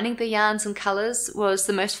combining the yarns and colours was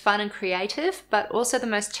the most fun and creative, but also the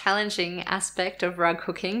most challenging aspect of rug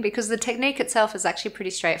hooking because the technique itself is actually pretty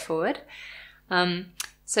straightforward.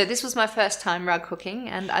 So this was my first time rug hooking,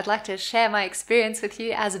 and I'd like to share my experience with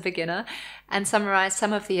you as a beginner and summarise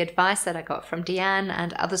some of the advice that I got from Deanne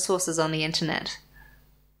and other sources on the internet.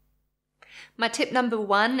 My tip number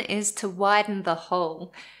 1 is to widen the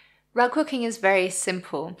hole. Rug hooking is very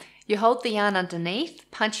simple. You hold the yarn underneath,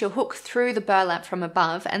 punch your hook through the burlap from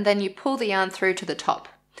above, and then you pull the yarn through to the top.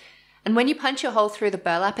 And when you punch your hole through the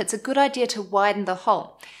burlap, it's a good idea to widen the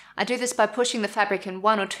hole. I do this by pushing the fabric in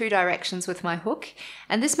 1 or 2 directions with my hook,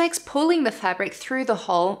 and this makes pulling the fabric through the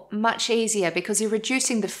hole much easier because you're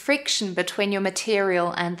reducing the friction between your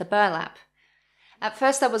material and the burlap. At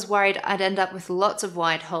first I was worried I'd end up with lots of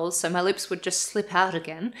wide holes, so my loops would just slip out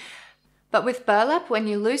again. But with burlap, when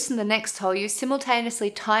you loosen the next hole, you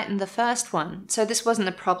simultaneously tighten the first one, so this wasn't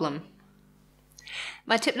a problem.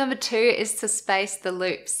 My tip number 2 is to space the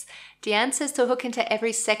loops. Deanne says to hook into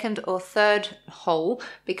every 2nd or 3rd hole,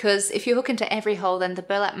 because if you hook into every hole, then the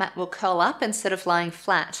burlap mat will curl up instead of lying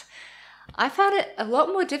flat. I found it a lot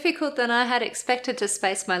more difficult than I had expected to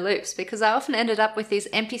space my loops because I often ended up with these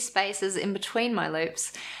empty spaces in between my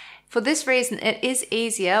loops. For this reason, it is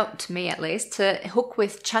easier, to me at least, to hook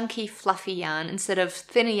with chunky, fluffy yarn instead of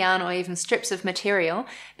thinner yarn or even strips of material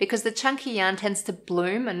because the chunky yarn tends to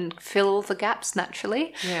bloom and fill all the gaps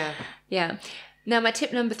naturally. Yeah. Now, my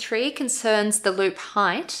tip number 3 concerns the loop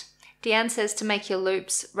height. Deanne says to make your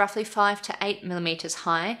loops roughly 5 to 8 millimeters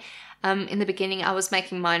high. In the beginning, I was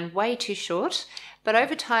making mine way too short, but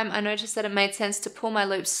over time I noticed that it made sense to pull my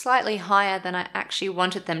loops slightly higher than I actually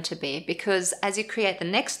wanted them to be because as you create the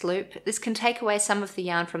next loop, this can take away some of the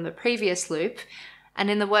yarn from the previous loop, and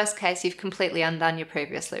in the worst case, you've completely undone your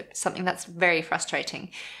previous loop, something that's very frustrating.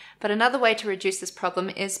 But another way to reduce this problem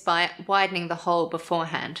is by widening the hole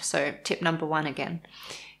beforehand, so tip number 1 again.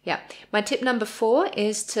 Yeah, my tip number 4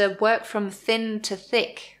 is to work from thin to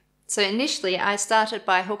thick. So initially I started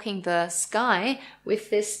by hooking the sky with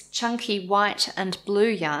this chunky white and blue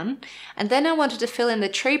yarn, and then I wanted to fill in the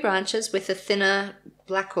tree branches with the thinner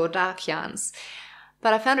black or dark yarns.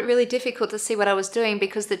 But I found it really difficult to see what I was doing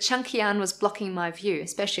because the chunky yarn was blocking my view,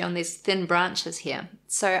 especially on these thin branches here.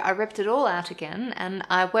 So I ripped it all out again and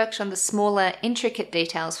I worked on the smaller, intricate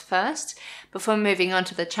details first before moving on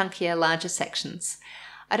to the chunkier, larger sections.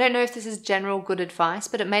 I don't know if this is general good advice,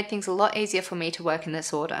 but it made things a lot easier for me to work in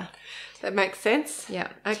this order. That makes sense. Yeah.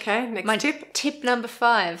 Okay, next tip. Tip number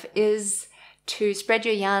 5 is to spread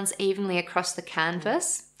your yarns evenly across the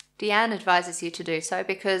canvas. Deanne advises you to do so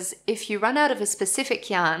because if you run out of a specific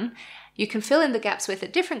yarn, you can fill in the gaps with a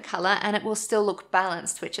different colour and it will still look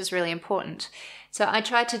balanced, which is really important. So I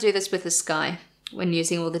tried to do this with the sky when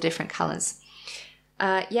using all the different colours.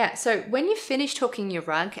 So when you've finished hooking your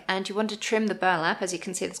rug and you want to trim the burlap, as you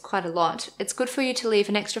can see there's quite a lot, it's good for you to leave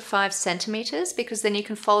an extra 5 centimetres because then you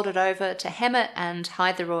can fold it over to hem it and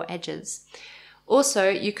hide the raw edges. Also,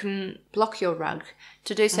 you can block your rug.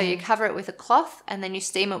 To do so, you cover it with a cloth and then you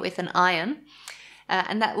steam it with an iron,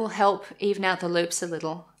 and that will help even out the loops a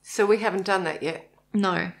little. So we haven't done that yet?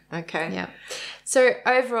 No. Okay. Yeah. So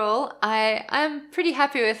overall, I'm pretty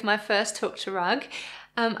happy with my first hooked rug.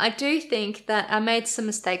 I do think that I made some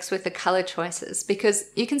mistakes with the colour choices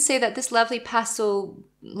because you can see that this lovely pastel,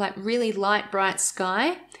 like really light bright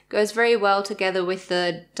sky goes very well together with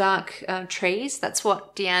the dark trees. That's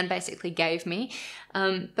what Deanne basically gave me.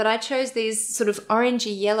 But I chose these sort of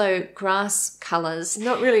orangey yellow grass colours.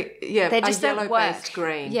 Not really, yeah, they just don't work. Yellow-based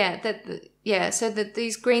green. Yeah, so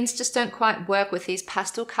these greens just don't quite work with these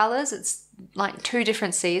pastel colours. It's like 2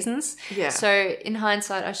 different seasons. Yeah. So in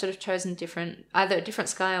hindsight, I should have chosen either a different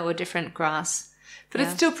sky or a different grass. But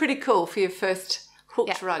it's still pretty cool for your first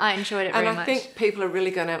hooked rug. I enjoyed it very much. And I think people are really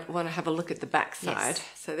going to want to have a look at the back side. Yes.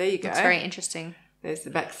 So there you go. It's very interesting. There's the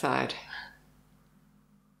back side.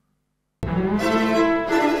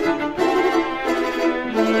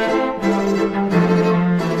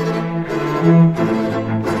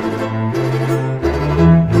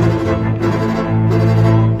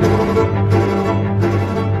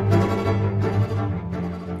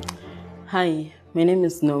 Hi, my name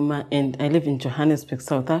is Noma and I live in Johannesburg,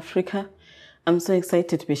 South Africa. I'm so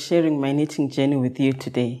excited to be sharing my knitting journey with you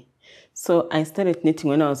today. So I started knitting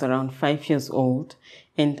when I was around 5 years old,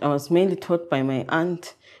 and I was mainly taught by my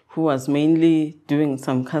aunt, who was mainly doing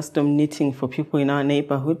some custom knitting for people in our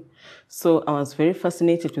neighborhood. So I was very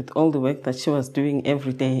fascinated with all the work that she was doing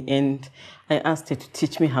every day, and I asked her to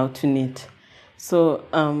teach me how to knit. So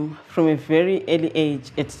from a very early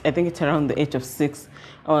age, I think it's around the age of 6,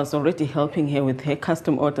 I was already helping her with her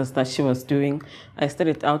custom orders that she was doing. I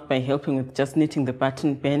started out by helping with just knitting the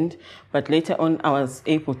button band, but later on I was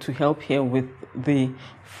able to help her with the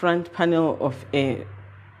front panel of a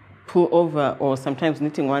pullover, or sometimes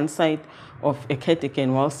knitting one side of a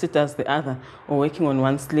cardigan while she does the other, or working on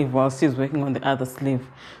one sleeve while she's working on the other sleeve.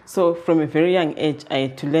 So from a very young age, I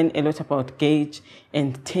had to learn a lot about gauge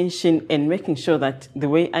and tension and making sure that the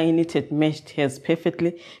way I knitted meshed hers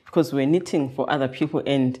perfectly, because we're knitting for other people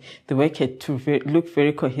and the work had to look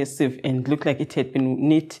very cohesive and look like it had been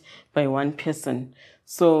knit by one person.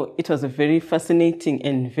 So it was a very fascinating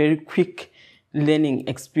and very quick learning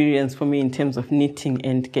experience for me in terms of knitting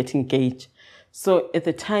and getting gauge. So at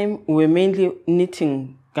the time, we were mainly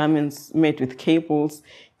knitting garments made with cables,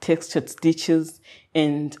 textured stitches,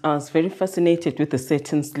 and I was very fascinated with the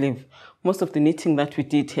satin sleeve. Most of the knitting that we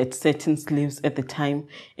did had satin sleeves at the time,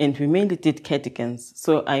 and we mainly did cardigans.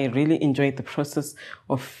 So I really enjoyed the process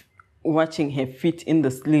of watching her fit in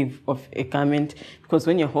the sleeve of a garment, because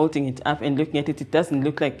when you're holding it up and looking at it, it doesn't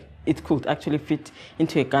look like it could actually fit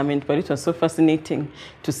into a garment, but it was so fascinating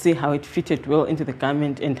to see how it fitted well into the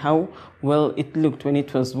garment and how well it looked when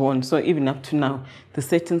it was worn. So even up to now, the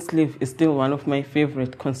satin sleeve is still one of my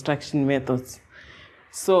favorite construction methods.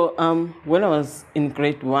 So when I was in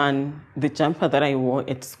grade 1, the jumper that I wore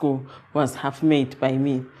at school was half made by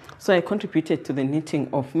me. So I contributed to the knitting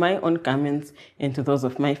of my own garments and to those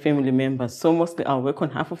of my family members. So mostly I'll work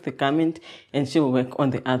on half of the garment and she'll work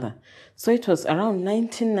on the other. So it was around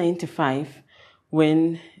 1995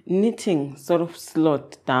 when knitting sort of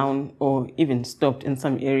slowed down or even stopped in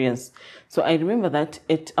some areas. So I remember that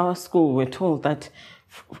at our school we were told that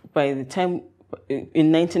by the time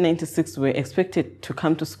in 1996 we were expected to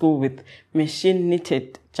come to school with machine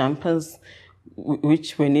knitted jumpers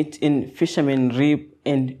which were knit in fisherman rib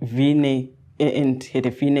and V-neck and had a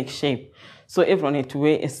V-neck shape. So everyone had to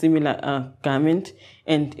wear a similar garment,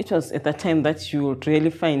 and it was at that time that you would really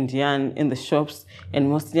find yarn in the shops, and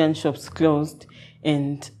most yarn shops closed,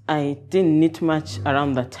 and I didn't knit much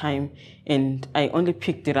around that time, and I only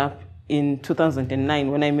picked it up in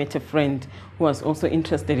 2009 when I met a friend who was also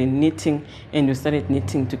interested in knitting, and we started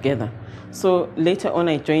knitting together. So later on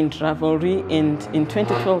I joined Ravelry, and in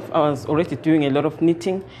 2012 I was already doing a lot of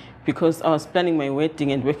knitting because I was planning my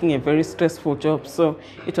wedding and working a very stressful job. So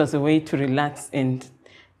it was a way to relax and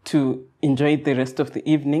to enjoy the rest of the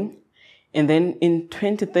evening. And then in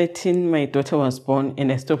 2013, my daughter was born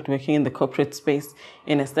and I stopped working in the corporate space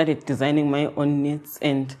and I started designing my own knits,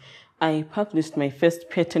 and I published my first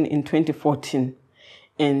pattern in 2014.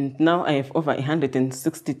 And now I have over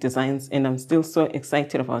 160 designs, and I'm still so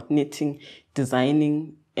excited about knitting,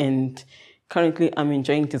 designing, and currently I'm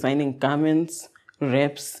enjoying designing garments,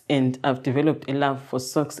 wraps, and I've developed a love for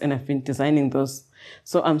socks and I've been designing those.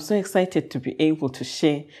 So I'm so excited to be able to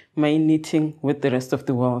share my knitting with the rest of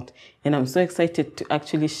the world. And I'm so excited to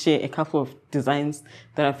actually share a couple of designs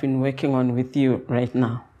that I've been working on with you right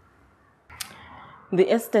now.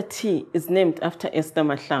 The Esther Tea is named after Esther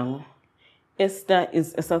Mahlangu. Esther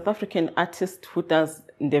is a South African artist who does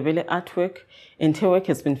Ndebele artwork, and her work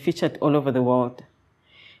has been featured all over the world.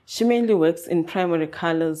 She mainly works in primary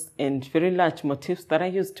colors and very large motifs that are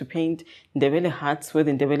used to paint Ndebele huts where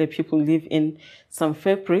the Ndebele people live in, some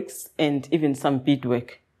fabrics, and even some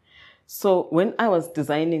beadwork. So when I was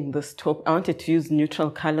designing this top, I wanted to use neutral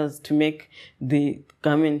colors to make the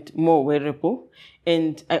garment more wearable.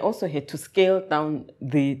 And I also had to scale down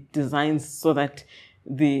the designs so that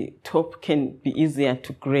the top can be easier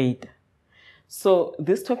to grade. So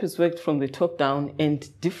this top is worked from the top down, and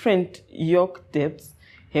different yoke depths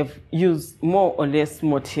have used more or less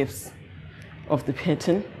motifs of the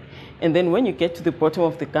pattern. And then when you get to the bottom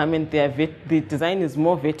of the garment, the design is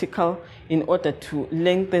more vertical in order to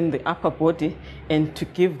lengthen the upper body and to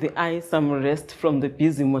give the eye some rest from the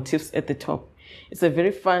busy motifs at the top. It's a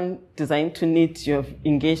very fun design to knit. You have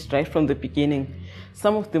engaged right from the beginning.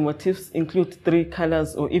 Some of the motifs include 3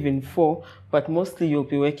 colors or even 4, but mostly you'll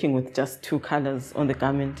be working with just 2 colors on the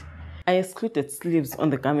garment. I excluded sleeves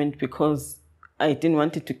on the garment because I didn't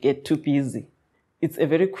want it to get too busy. It's a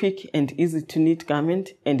very quick and easy to knit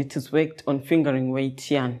garment, and it is worked on fingering weight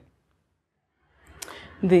yarn.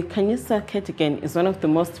 The Kanyisa cardigan is one of the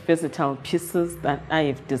most versatile pieces that I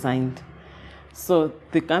have designed. So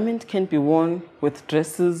the garment can be worn with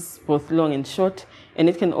dresses, both long and short, and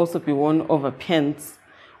it can also be worn over pants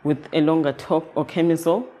with a longer top or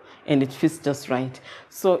camisole, and it fits just right.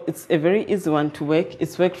 So it's a very easy one to work.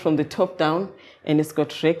 It's worked from the top down, and it's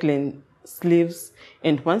got raglan sleeves,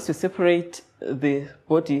 and once you separate the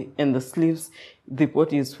body and the sleeves, the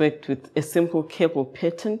body is worked with a simple cable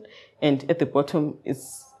pattern, and at the bottom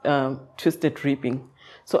is twisted ribbing.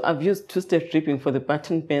 So I've used twisted ribbing for the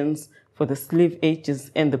button bands, for the sleeve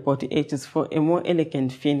edges and the body edges for a more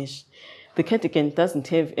elegant finish. The cardigan doesn't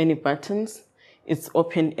have any buttons. It's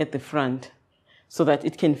open at the front so that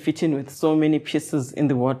it can fit in with so many pieces in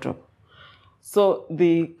the wardrobe. So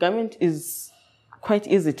the garment is quite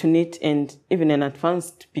easy to knit, and even an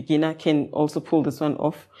advanced beginner can also pull this one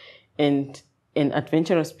off, and an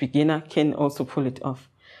adventurous beginner can also pull it off.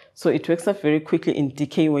 So it works up very quickly in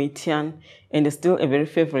DK weight yarn, and is still a very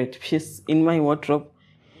favorite piece in my wardrobe.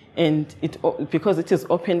 And because it is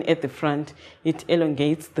open at the front, it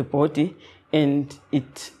elongates the body, and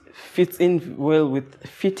it fits in well with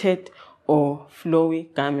fitted or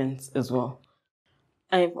flowy garments as well.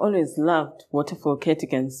 I've always loved waterfall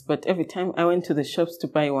cardigans, but every time I went to the shops to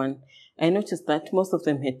buy one, I noticed that most of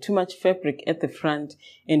them had too much fabric at the front,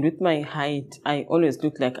 and with my height, I always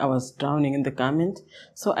looked like I was drowning in the garment.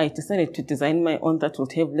 So I decided to design my own that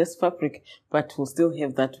would have less fabric, but will still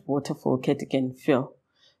have that waterfall cardigan feel.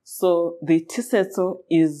 So the tisetso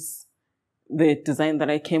is the design that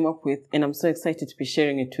I came up with, and I'm so excited to be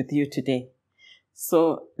sharing it with you today.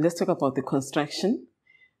 So let's talk about the construction.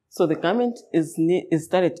 So the garment is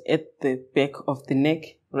started at the back of the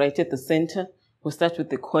neck, right at the center. We start with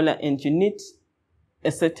the collar, and you knit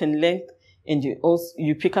a certain length, and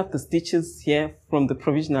you pick up the stitches here from the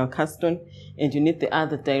provisional cast on, and you knit the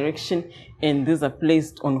other direction, and these are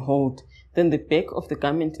placed on hold. Then the back of the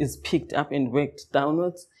garment is picked up and worked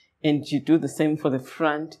downwards, and you do the same for the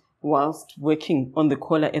front whilst working on the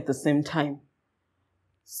collar at the same time.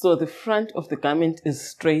 So the front of the garment is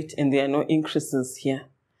straight and there are no increases here.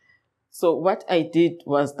 So what I did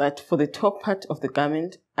was that for the top part of the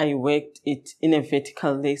garment, I worked it in a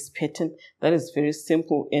vertical lace pattern that is very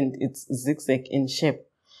simple and it's zigzag in shape.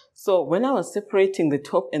 So when I was separating the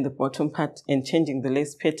top and the bottom part and changing the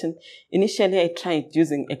lace pattern, initially I tried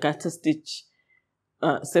using a garter stitch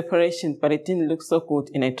separation, but it didn't look so good,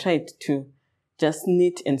 and I tried to just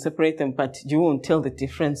knit and separate them, but you won't tell the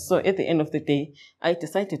difference. So at the end of the day, I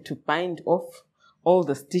decided to bind off all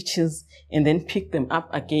the stitches and then pick them up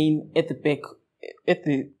again at the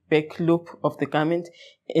back loop of the garment,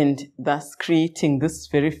 and thus creating this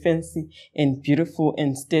very fancy and beautiful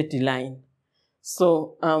and sturdy line.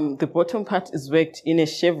 So the bottom part is worked in a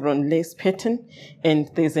chevron lace pattern, and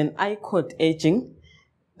there's an I-cord edging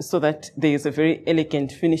so that there is a very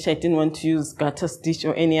elegant finish. I didn't want to use garter stitch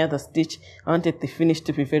or any other stitch. I wanted the finish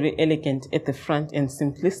to be very elegant at the front and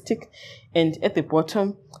simplistic. And at the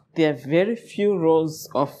bottom, there are very few rows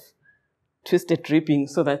of twisted ribbing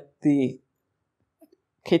so that the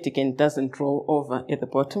cardigan doesn't roll over at the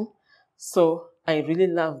bottom. So I really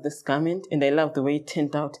love this garment and I love the way it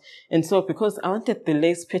turned out. And so because I wanted the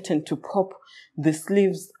lace pattern to pop, the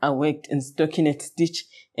sleeves are worked in stockinette stitch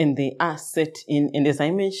and they are set in. And as I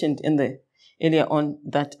mentioned earlier on,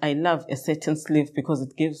 that I love a satin sleeve because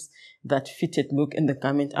it gives that fitted look in the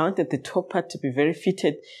garment. I wanted the top part to be very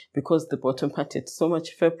fitted because the bottom part had so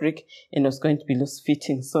much fabric and was going to be loose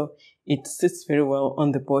fitting. So it sits very well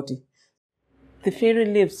on the body. The fairy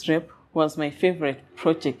leaves wrap was my favorite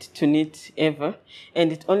project to knit ever,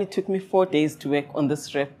 and it only took me 4 days to work on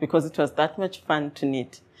this wrap because it was that much fun to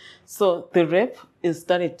knit. So the wrap is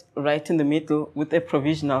started right in the middle with a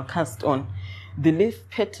provisional cast on. The leaf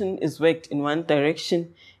pattern is worked in one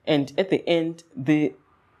direction, and at the end the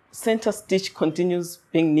center stitch continues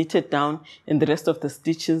being knitted down and the rest of the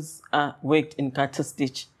stitches are worked in garter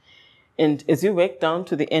stitch. And as you work down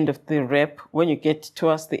to the end of the wrap, when you get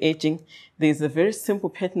towards the edging, there's a very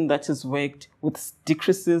simple pattern that is worked with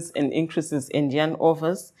decreases and increases and yarn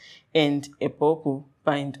overs and a bobble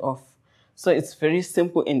bind off. So it's very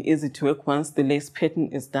simple and easy to work once the lace pattern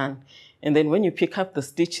is done. And then when you pick up the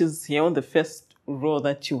stitches here on the first row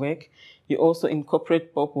that you work, you also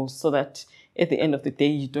incorporate bobbles so that at the end of the day,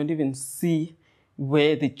 you don't even see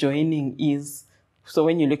where the joining is. So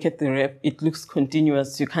when you look at the wrap, it looks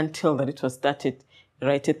continuous. You can't tell that it was started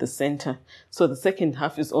right at the center. So the second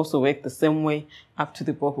half is also worked the same way up to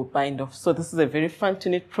the bobble bind off. So this is a very fun to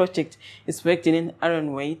knit project. It's worked in an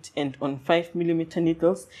iron weight and on 5mm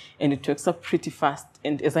needles, and it works up pretty fast.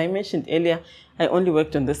 And as I mentioned earlier, I only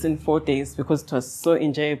worked on this in 4 days because it was so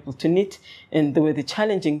enjoyable to knit, and there were the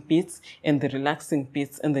challenging bits and the relaxing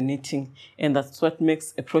bits and the knitting, and that's what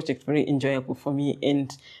makes a project very enjoyable for me,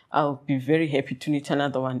 and I'll be very happy to knit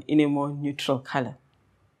another one in a more neutral color.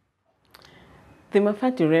 The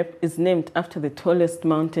Mafati wrap is named after the tallest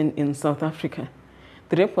mountain in South Africa.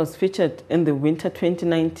 The wrap was featured in the Winter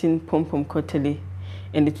 2019 Pom Pom Kotele,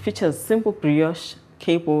 and it features simple brioche,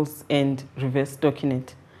 cables, and reverse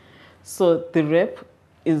stockinette. So the wrap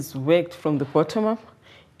is worked from the bottom up,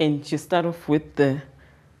 and you start off with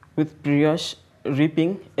brioche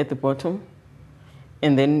ribbing at the bottom,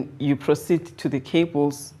 and then you proceed to the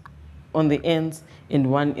cables on the ends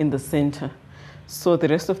and one in the center. So the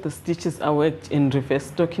rest of the stitches are worked in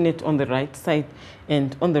reverse stockinette on the right side,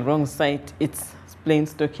 and on the wrong side it's plain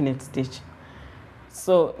stockinette stitch.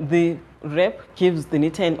 So the wrap gives the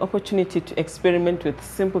knitter an opportunity to experiment with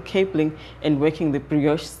simple cabling and working the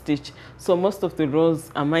brioche stitch. So most of the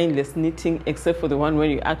rows are mindless knitting except for the one where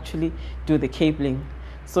you actually do the cabling.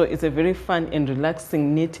 So it's a very fun and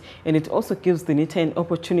relaxing knit, and it also gives the knitter an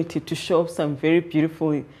opportunity to show off some very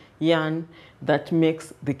beautiful yarn that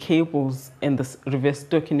makes the cables and the reverse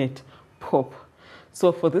stockinette pop.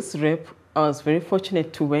 So for this wrap, I was very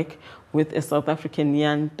fortunate to work with a South African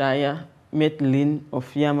yarn dyer, Madeleine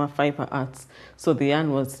of Yama Fiber Arts. So the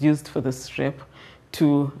yarn was used for this wrap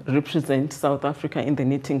to represent South Africa in the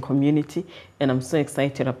knitting community, and I'm so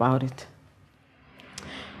excited about it.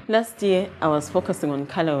 Last year, I was focusing on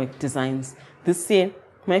colorwork designs. This year,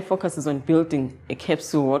 my focus is on building a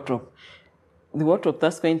capsule wardrobe. the wardrobe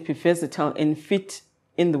that's going to be versatile and fit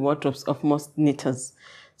in the wardrobes of most knitters.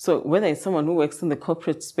 So whether it's someone who works in the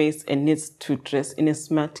corporate space and needs to dress in a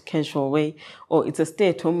smart, casual way, or it's a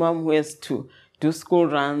stay-at-home mom who has to do school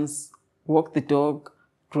runs, walk the dog,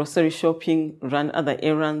 grocery shopping, run other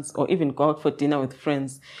errands, or even go out for dinner with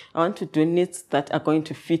friends, I want to do knits that are going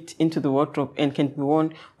to fit into the wardrobe and can be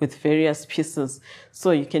worn with various pieces.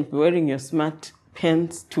 So you can be wearing your smart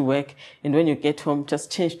pants to work, and when you get home,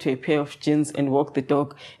 just change to a pair of jeans and walk the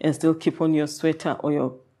dog and still keep on your sweater or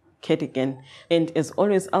your cardigan. And as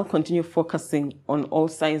always, I'll continue focusing on all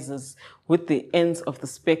sizes with the ends of the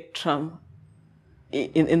spectrum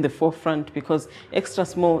in the forefront, because extra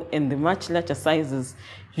small and the much larger sizes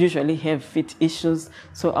usually have fit issues.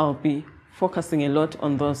 So I'll be focusing a lot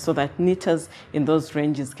on those so that knitters in those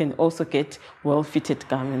ranges can also get well-fitted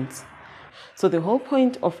garments. So the whole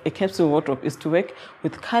point of a capsule wardrobe is to work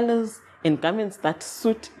with colors and garments that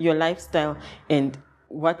suit your lifestyle and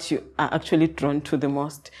what you are actually drawn to the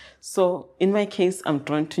most. So in my case, I'm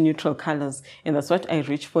drawn to neutral colors, and that's what I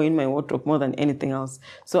reach for in my wardrobe more than anything else.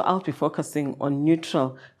 So I'll be focusing on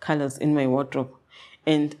neutral colors in my wardrobe.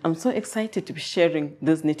 And I'm so excited to be sharing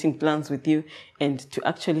these knitting plans with you and to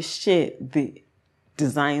actually share the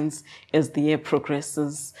designs as the year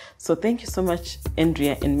progresses. So thank you so much,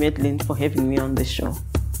 Andrea and Madeleine, for having me on the show.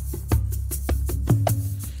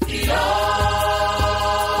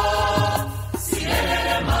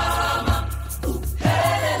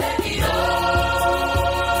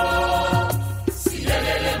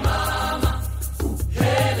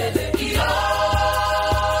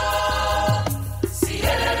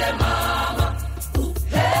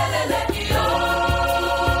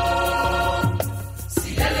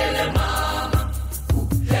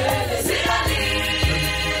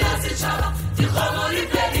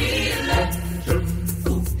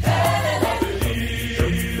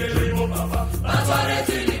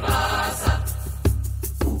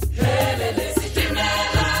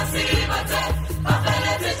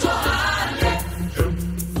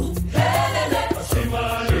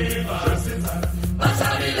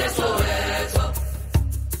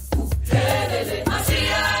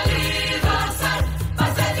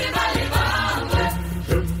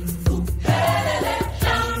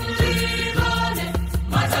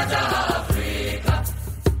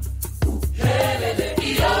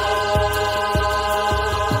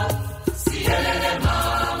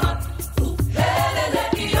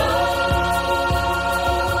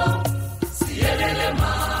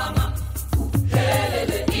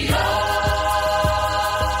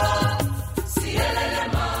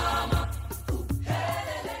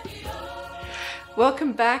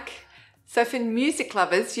 Welcome back. So for music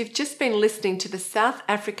lovers, you've just been listening to the South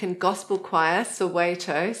African gospel choir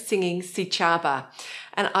Soweto singing Sichaba.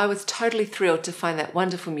 And I was totally thrilled to find that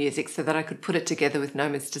wonderful music so that I could put it together with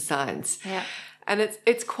Noma's designs. Yeah. And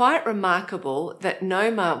it's quite remarkable that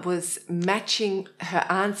Noma was matching her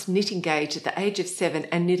aunt's knitting gauge at the age of 7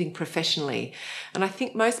 and knitting professionally. And I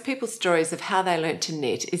think most people's stories of how they learnt to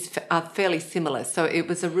knit are fairly similar. So it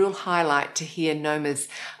was a real highlight to hear Noma's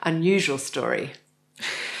unusual story.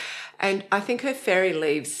 And I think her fairy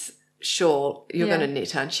leaves shawl, you're going to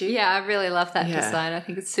knit, aren't you? Yeah, I really love that design. I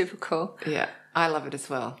think it's super cool. Yeah, I love it as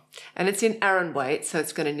well. And it's in Aran weight, so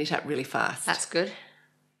it's going to knit up really fast. That's good.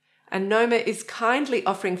 And Noma is kindly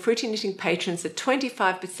offering Fruity Knitting patrons a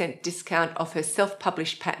 25% discount off her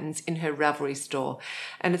self-published patterns in her Ravelry store.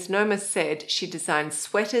 And as Noma said, she designs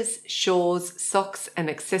sweaters, shawls, socks and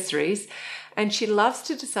accessories. And she loves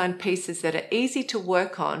to design pieces that are easy to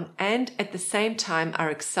work on and at the same time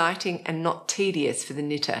are exciting and not tedious for the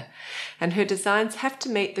knitter. And her designs have to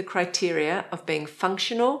meet the criteria of being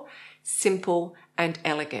functional, simple and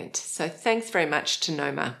elegant. So thanks very much to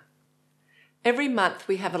Noma. Every month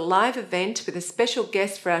we have a live event with a special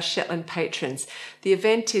guest for our Shetland patrons. The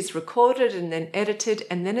event is recorded and then edited,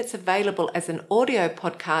 and then it's available as an audio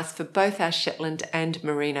podcast for both our Shetland and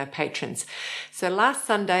Merino patrons. So last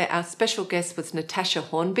Sunday our special guest was Natasja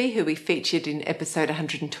Hornby, who we featured in episode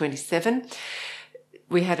 127.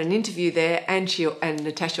 We had an interview there, and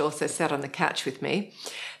Natasja also sat on the couch with me.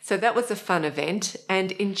 So that was a fun event.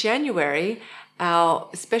 And in January, our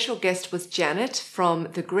special guest was Janet from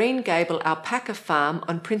the Green Gable Alpaca Farm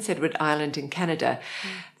on Prince Edward Island in Canada.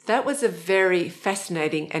 That was a very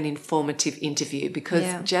fascinating and informative interview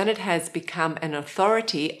because Janet has become an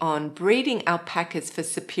authority on breeding alpacas for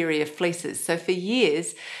superior fleeces. So for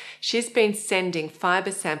years, she's been sending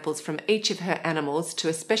fibre samples from each of her animals to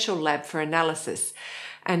a special lab for analysis.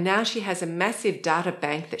 And now she has a massive data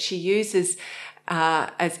bank that she uses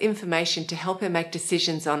as information to help her make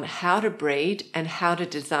decisions on how to breed and how to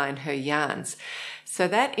design her yarns. So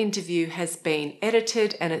that interview has been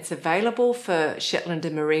edited and it's available for Shetland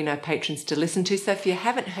and Merino patrons to listen to. So if you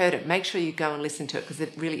haven't heard it, make sure you go and listen to it because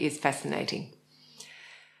it really is fascinating.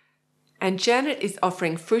 And Janet is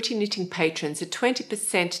offering Fruity Knitting patrons a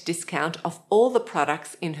 20% discount off all the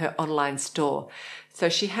products in her online store. So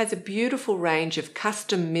she has a beautiful range of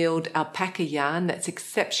custom milled alpaca yarn that's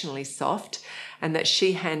exceptionally soft and that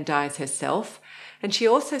she hand dyes herself. And she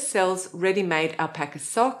also sells ready-made alpaca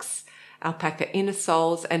socks, alpaca inner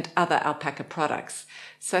soles and other alpaca products.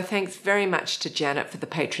 So thanks very much to Janet for the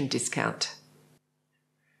patron discount.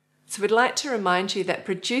 So we'd like to remind you that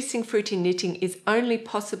producing Fruity Knitting is only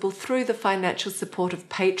possible through the financial support of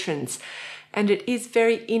patrons, and it is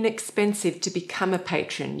very inexpensive to become a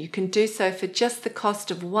patron. You can do so for just the cost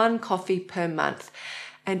of one coffee per month,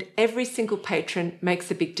 and every single patron makes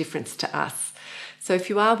a big difference to us. So if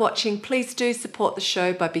you are watching, please do support the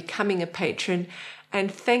show by becoming a patron, and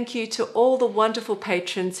thank you to all the wonderful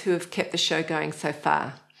patrons who have kept the show going so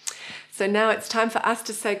far. So now it's time for us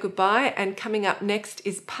to say goodbye, and coming up next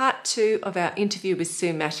is part 2 of our interview with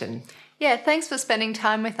Sue Matton. Yeah, thanks for spending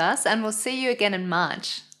time with us, and we'll see you again in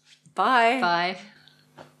March. Bye. Bye.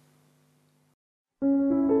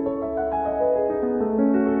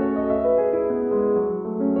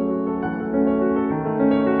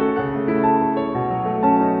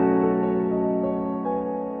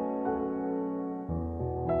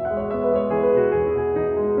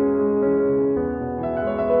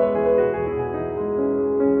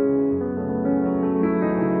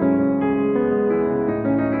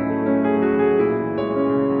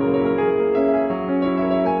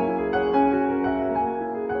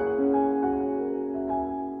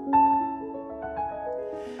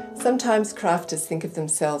 Sometimes crafters think of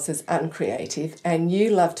themselves as uncreative, and you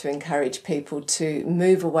love to encourage people to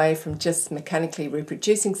move away from just mechanically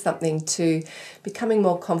reproducing something to becoming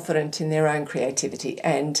more confident in their own creativity.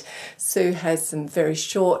 And Sue has some very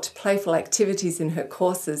short, playful activities in her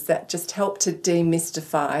courses that just help to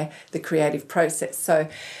demystify the creative process. So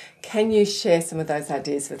can you share some of those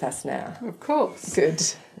ideas with us now? Of course. Good.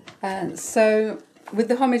 So with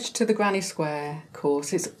the Homage to the Granny Square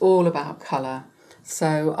course, it's all about colour.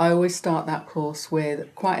 So I always start that course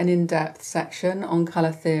with quite an in-depth section on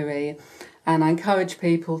colour theory, and I encourage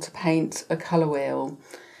people to paint a colour wheel.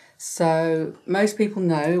 So most people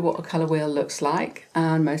know what a colour wheel looks like,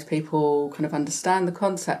 and most people kind of understand the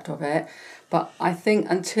concept of it, but I think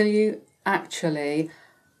until you actually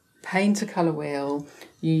paint a colour wheel,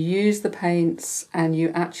 you use the paints and you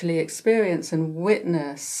actually experience and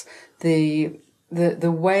witness the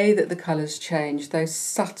way that the colours change, those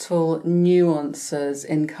subtle nuances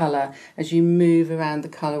in colour as you move around the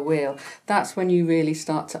colour wheel, that's when you really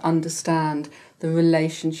start to understand the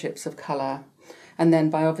relationships of colour. And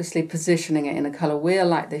then by obviously positioning it in a colour wheel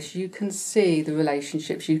like this, you can see the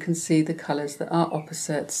relationships, you can see the colours that are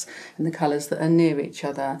opposites and the colours that are near each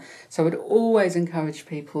other. So I would always encourage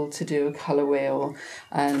people to do a colour wheel.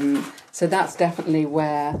 So that's definitely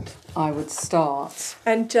where I would start.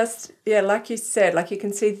 And just, yeah, like you said, like you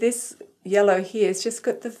can see this yellow here, it's just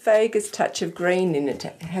got the vaguest touch of green in it,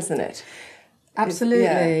 hasn't it? Absolutely.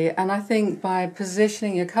 Yeah. And I think by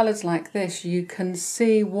positioning your colours like this, you can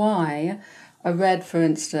see why a red, for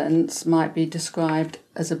instance, might be described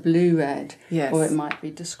as a blue red, yes, or it might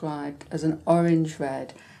be described as an orange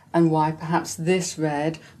red, and why perhaps this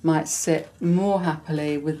red might sit more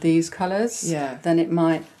happily with these colours, yeah, than it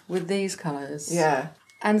might with these colours. Yeah.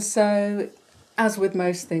 And so, as with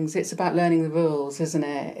most things, it's about learning the rules, isn't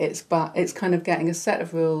it? It's kind of getting a set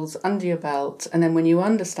of rules under your belt, and then when you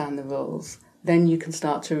understand the rules, then you can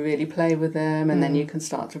start to really play with them, and then you can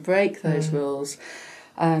start to break those rules.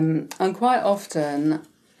 And quite often,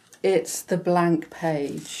 it's the blank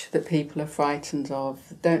page that people are frightened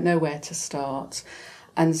of, don't know where to start.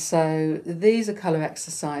 And so these are colour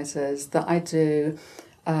exercises that I do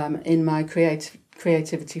in my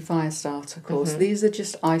Creativity Firestarter course. These are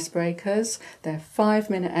just icebreakers. They're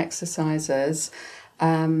 5-minute exercises.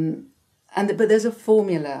 But there's a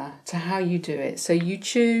formula to how you do it. So you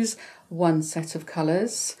choose one set of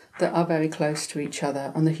colours that are very close to each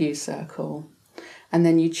other on the hue circle. And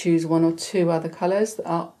then you choose 1 or 2 other colours that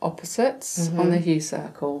are opposites on the hue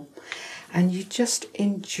circle. And you just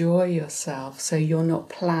enjoy yourself. So you're not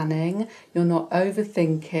planning, you're not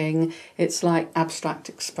overthinking. It's like abstract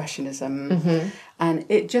expressionism. And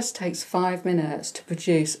it just takes 5 minutes to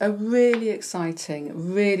produce a really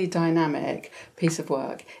exciting, really dynamic piece of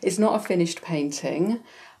work. It's not a finished painting.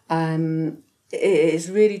 it is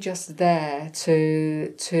really just there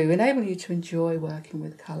to enable you to enjoy working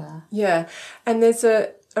with colour. Yeah, and there's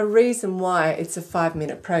a reason why it's a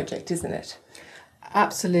 5-minute project, isn't it?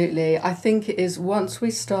 Absolutely. I think it is once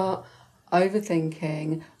we start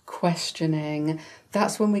overthinking, questioning,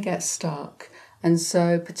 that's when we get stuck. And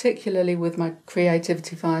so particularly with my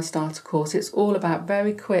Creativity Firestarter course, it's all about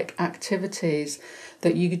very quick activities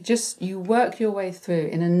that you work your way through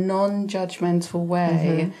in a non-judgmental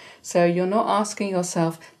way. So you're not asking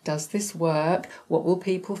yourself, does this work? What will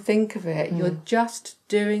people think of it? You're just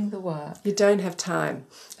doing the work. You don't have time.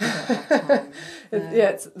 You don't have time.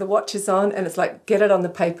 No. The watch is on and it's like, get it on the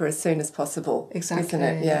paper as soon as possible. Exactly. Isn't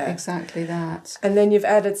it? Yeah. Exactly that. And then you've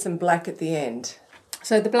added some black at the end.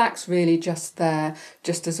 So the black's really just there,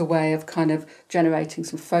 just as a way of kind of generating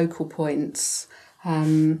some focal points.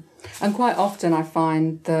 And quite often I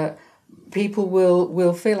find that people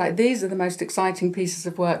will feel like these are the most exciting pieces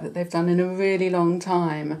of work that they've done in a really long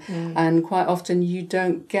time. And quite often you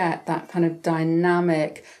don't get that kind of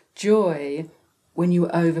dynamic joy when you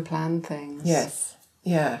overplan things. Yes.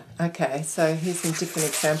 Yeah. Okay. So here's some different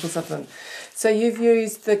examples of them. So you've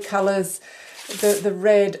used the colours, the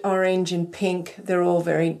red, orange and pink. They're all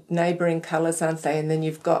very neighbouring colours, aren't they? And then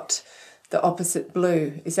you've got the opposite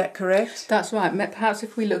blue. Is that correct? That's right. Perhaps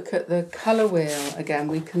if we look at the colour wheel again,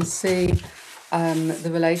 we can see the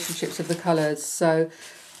relationships of the colours. So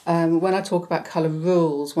when I talk about colour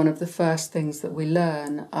rules, one of the first things that we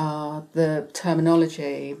learn are the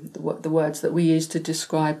terminology, the words that we use to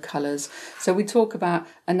describe colours. So we talk about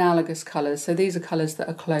analogous colours. So these are colours that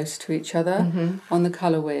are close to each other on the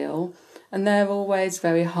colour wheel. And they're always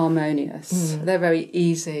very harmonious. They're very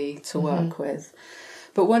easy to work with.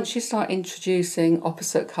 But once you start introducing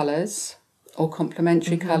opposite colours or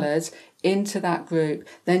complementary colours into that group,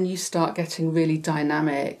 then you start getting really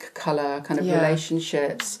dynamic colour kind of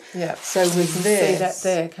relationships. Yeah. So with this... See that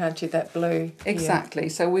there, can't you, that blue? Exactly.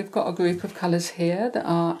 So we've got a group of colours here that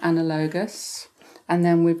are analogous, and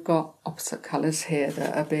then we've got opposite colours here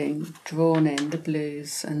that are being drawn in, the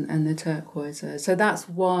blues and the turquoises. So that's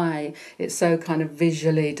why it's so kind of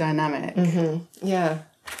visually dynamic. Yeah.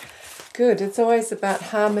 Good. It's always about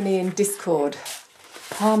harmony and discord.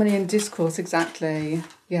 Harmony and discourse, exactly.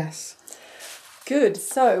 Yes. Good.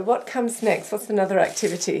 So what comes next? What's another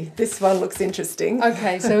activity? This one looks interesting.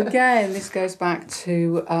 Okay, so again, this goes back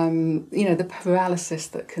to, the paralysis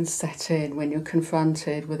that can set in when you're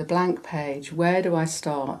confronted with a blank page. Where do I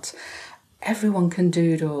start? Everyone can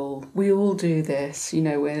doodle. We all do this.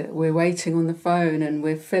 We're waiting on the phone and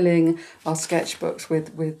we're filling our sketchbooks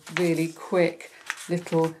with really quick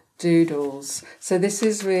little doodles. So this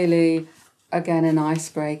is really, again, an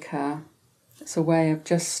icebreaker. It's a way of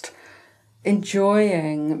just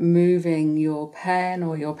enjoying moving your pen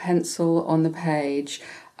or your pencil on the page,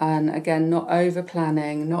 and again, not over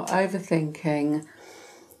planning, not overthinking.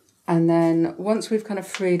 And then once we've kind of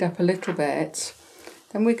freed up a little bit,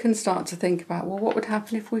 then we can start to think about, well, what would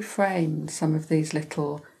happen if we framed some of these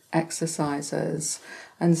little exercises?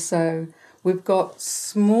 And so we've got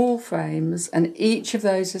small frames, and each of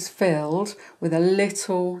those is filled with a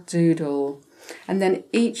little doodle. And then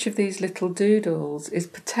each of these little doodles is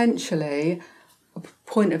potentially a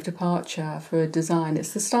point of departure for a design.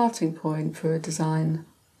 It's the starting point for a design.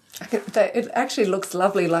 It actually looks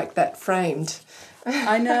lovely like that framed.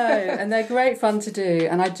 I know, and they're great fun to do.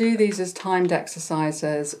 And I do these as timed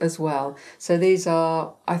exercises as well. So these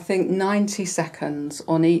are, I think, 90 seconds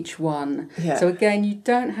on each one. Yeah. So again, you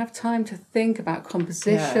don't have time to think about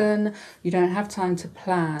composition. You don't have time to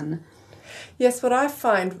plan. Yes, what I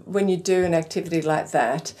find when you do an activity like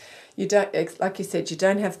that, you don't, like you said, you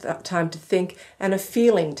don't have time to think, and a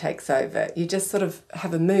feeling takes over. You just sort of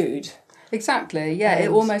have a mood. Exactly, yeah. It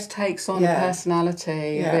almost takes on a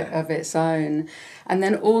personality of its own. And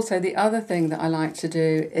then also the other thing that I like to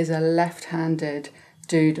do is a left-handed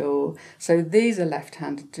doodle. So these are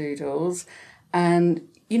left-handed doodles, and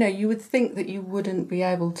you would think that you wouldn't be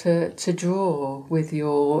able to draw with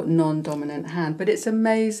your non-dominant hand, but it's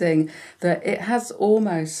amazing that it has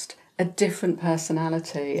almost a different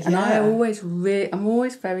personality. And I'm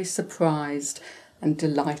always very surprised and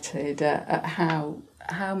delighted at how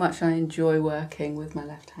much I enjoy working with my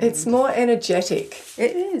left hand. It's more energetic.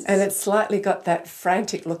 It is. And it's slightly got that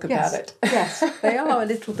frantic look about it. Yes, they are a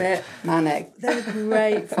little bit manic. They're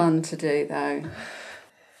great fun to do, though.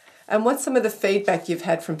 And what's some of the feedback you've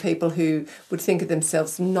had from people who would think of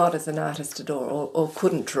themselves not as an artist at all, or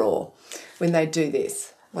couldn't draw when they do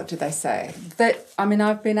this? What do they say?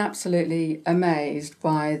 I've been absolutely amazed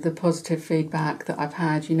by the positive feedback that I've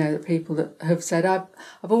had. The people that have said,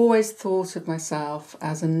 I've always thought of myself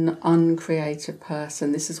as an uncreative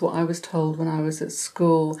person. This is what I was told when I was at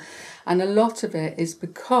school. And a lot of it is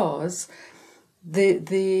because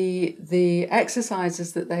the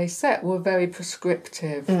exercises that they set were very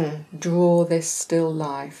prescriptive. Draw this still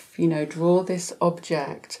life, draw this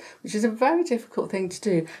object, which is a very difficult thing to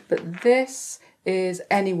do. But this is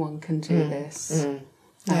anyone can do this.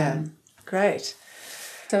 Yeah, great.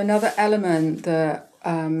 So another element that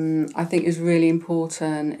I think is really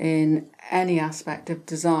important in any aspect of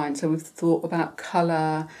design. So we've thought about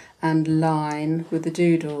colour and line with the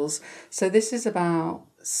doodles. So this is about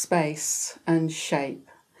space and shape.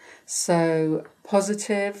 So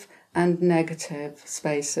positive and negative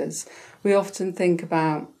spaces. We often think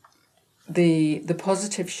about the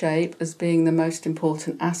positive shape as being the most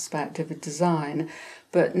important aspect of a design,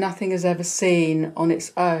 but nothing is ever seen on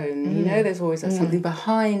its own. There's always something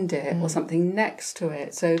behind it or something next to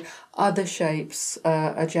it. So other shapes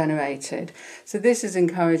are generated. So this is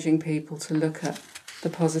encouraging people to look at the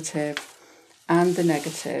positive and the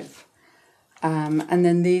negative. And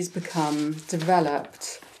then these become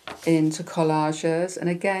developed into collages. And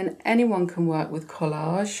again, anyone can work with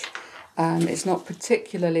collage. It's not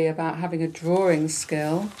particularly about having a drawing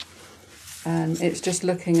skill. It's just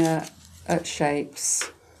looking at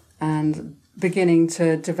shapes and beginning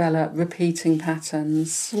to develop repeating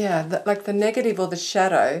patterns. Yeah, like the negative or the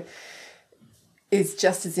shadow is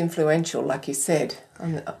just as influential, like you said.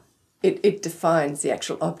 It defines the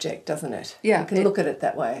actual object, doesn't it? Yeah. You can look at it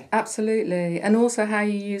that way. Absolutely. And also how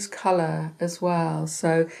you use colour as well.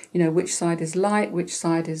 So, which side is light, which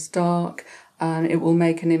side is dark. It will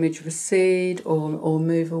make an image recede or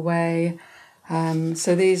move away.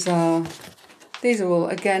 So these are all,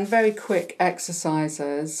 again, very quick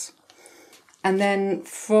exercises. And then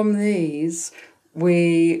from these,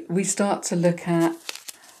 we start to look at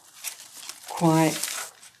quite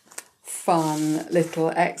fun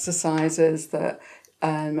little exercises that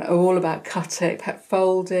are all about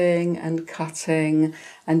folding and cutting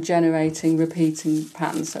and generating repeating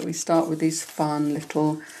patterns. So we start with these fun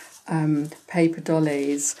little paper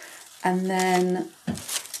dollies, and then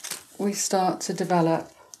we start to develop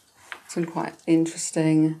some quite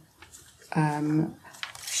interesting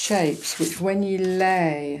shapes, which when you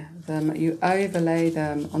overlay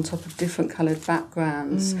them on top of different coloured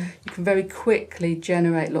backgrounds, you can very quickly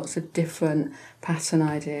generate lots of different pattern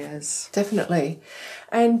ideas. Definitely.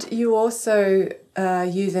 And you also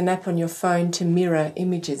use an app on your phone to mirror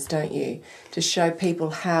images, don't you? To show people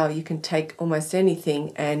how you can take almost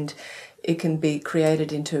anything and it can be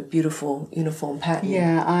created into a beautiful uniform pattern.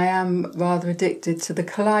 Yeah, I am rather addicted to the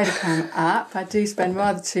Kaleidocam app. I do spend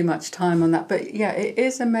rather too much time on that. But yeah, it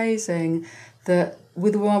is amazing that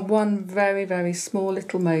with one very, very small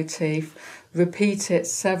little motif, repeat it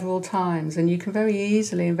several times, and you can very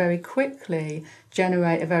easily and very quickly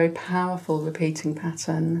generate a very powerful repeating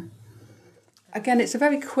pattern. Again, it's a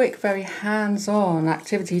very quick, very hands-on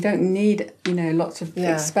activity. You don't need, lots of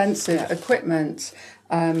expensive equipment.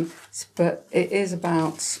 But it is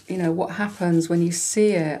about, what happens when you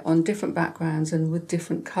see it on different backgrounds and with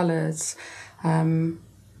different colours.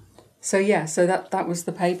 So that was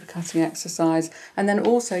the paper cutting exercise. And then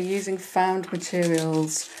also using found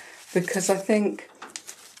materials, because I think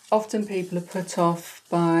often people are put off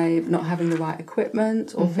by not having the right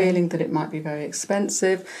equipment or feeling that it might be very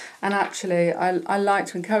expensive. And actually, I like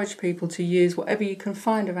to encourage people to use whatever you can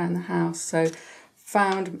find around the house. So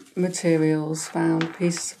found materials, found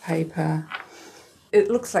pieces of paper. It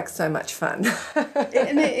looks like so much fun.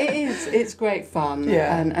 It is. It's great fun.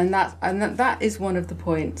 Yeah. And that is one of the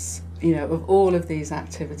points, of all of these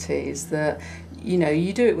activities, that,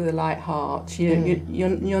 you do it with a light heart.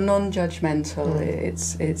 You're non-judgmental.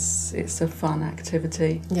 It's a fun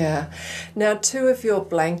activity. Yeah. Now, 2 of your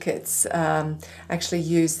blankets actually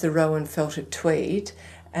use the Rowan felted tweed.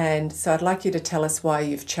 And so I'd like you to tell us why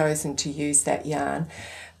you've chosen to use that yarn.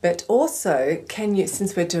 But also, can you,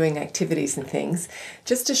 since we're doing activities and things,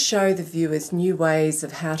 just to show the viewers new ways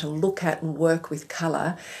of how to look at and work with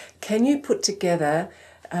colour, can you put together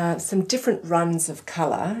some different runs of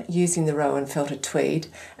colour using the Rowan felted tweed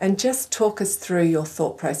and just talk us through your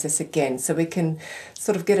thought process again so we can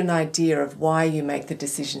sort of get an idea of why you make the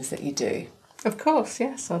decisions that you do? Of course,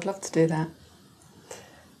 yes, I'd love to do that.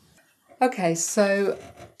 Okay, so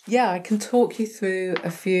I can talk you through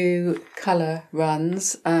a few colour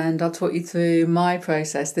runs, and I'll talk you through my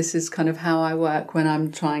process. This is kind of how I work when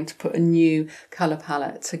I'm trying to put a new colour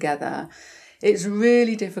palette together. It's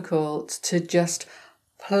really difficult to just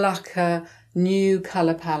pluck a new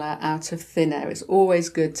colour palette out of thin air. It's always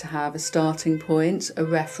good to have a starting point, a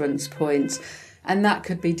reference point, and that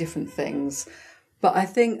could be different things. But I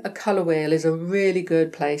think a colour wheel is a really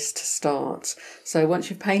good place to start. So once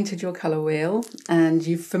you've painted your colour wheel and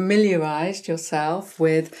you've familiarised yourself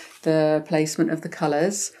with the placement of the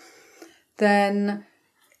colours, then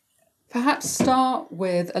perhaps start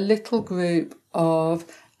with a little group of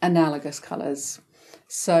analogous colours.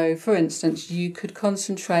 So for instance, you could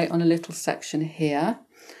concentrate on a little section here.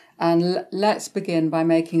 And let's begin by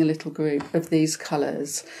making a little group of these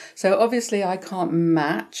colours. So obviously I can't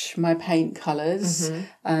match my paint colours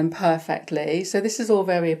perfectly. So this is all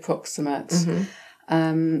very approximate.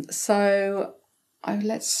 Let's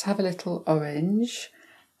have a little orange.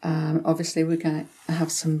 Obviously we're going to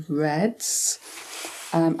have some reds.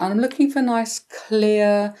 And I'm looking for nice,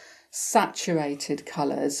 clear, saturated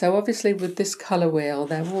colours. So obviously with this colour wheel,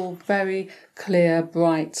 they're all very clear,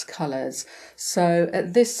 bright colours. So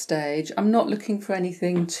at this stage, I'm not looking for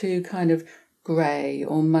anything too kind of grey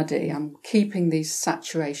or muddy. I'm keeping these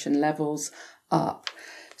saturation levels up.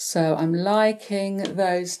 So I'm liking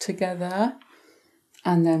those together.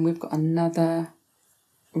 And then we've got another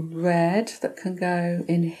red that can go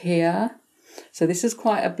in here. So this is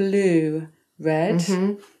quite a blue red.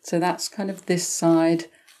 So that's kind of this side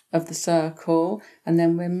of the circle, and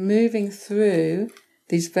then we're moving through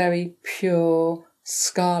these very pure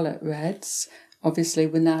scarlet reds. Obviously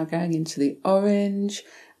we're now going into the orange,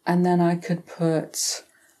 and then I could put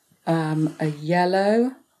a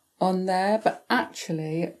yellow on there, but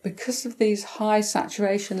actually because of these high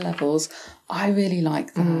saturation levels, I really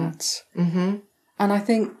like that. And I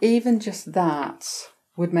think even just that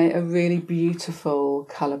would make a really beautiful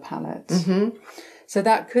colour palette. So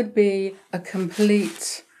that could be a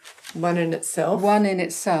complete one in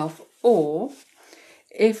itself, or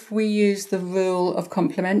if we use the rule of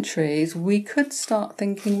complementaries, we could start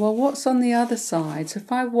thinking, well, what's on the other side? So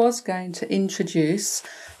if I was going to introduce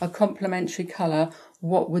a complementary colour,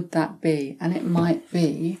 what would that be? And it might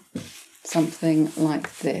be something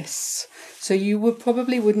like this. So you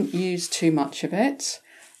wouldn't use too much of it,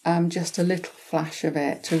 just a little flash of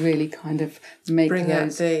it to really kind of bring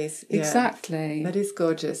out these. Yeah. Exactly. That is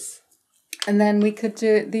gorgeous. And then we could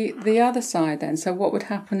do it the other side then. So what would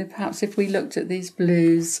happen if we looked at these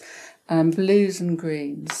blues and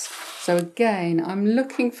greens? So again, I'm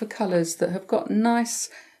looking for colours that have got nice,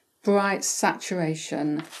 bright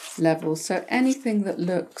saturation levels. So anything that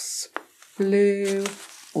looks blue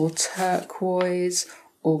or turquoise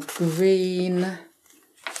or green.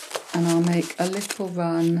 And I'll make a little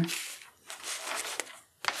run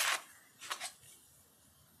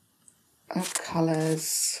of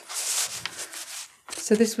colours.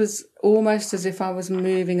 So this was almost as if I was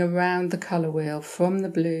moving around the colour wheel from the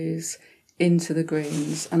blues into the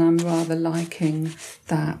greens, and I'm rather liking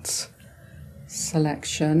that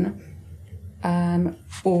selection.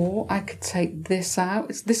 Or I could take this out.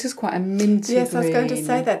 This is quite a minty green. Yes, I was going to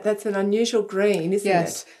say that. That's an unusual green, isn't it?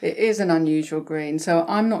 Yes, it is an unusual green. So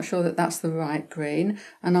I'm not sure that that's the right green.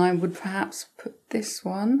 And I would perhaps put this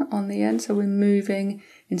one on the end. So we're moving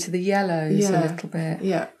into the yellows a little bit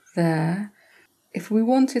there. If we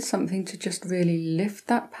wanted something to just really lift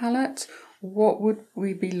that palette, what would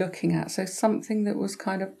we be looking at? So something that was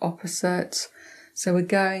kind of opposite. So we're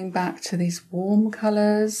going back to these warm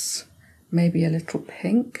colours, maybe a little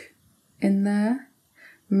pink in there.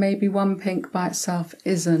 Maybe one pink by itself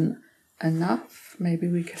isn't enough. Maybe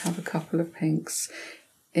we could have a couple of pinks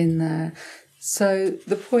in there. So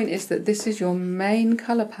the point is that this is your main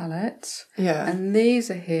colour palette. Yeah. And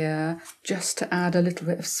these are here just to add a little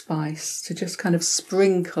bit of spice, to just kind of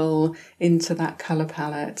sprinkle into that colour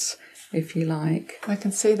palette, if you like. I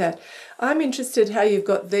can see that. I'm interested how you've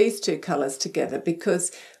got these two colours together,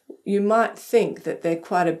 because you might think that they're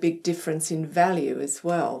quite a big difference in value as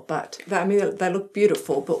well. But, I mean, they look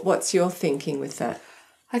beautiful, but what's your thinking with that?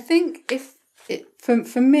 I think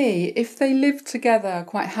for me, if they live together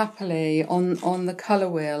quite happily on the colour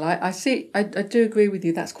wheel, I do agree with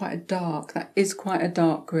you, that is quite a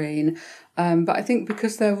dark green. But I think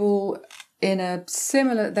because they're all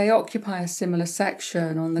they occupy a similar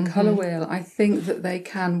section on the colour wheel, I think that they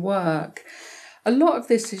can work. A lot of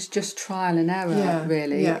this is just trial and error,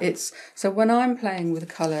 really. Yeah. So when I'm playing with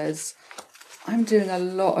colours, I'm doing a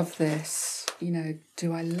lot of this.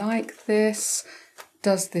 Do I like this?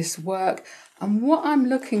 Does this work? And what I'm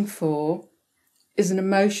looking for is an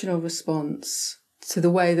emotional response to the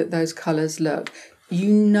way that those colours look.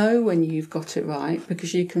 You know when you've got it right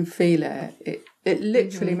because you can feel it. It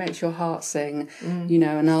literally makes your heart sing,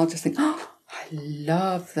 and I'll just think, oh, I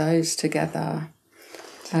love those together.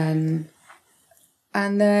 And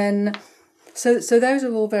then So those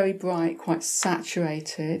are all very bright, quite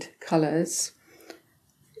saturated colours.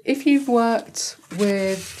 If you've worked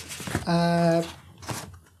with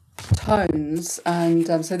tones,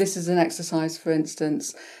 and so this is an exercise, for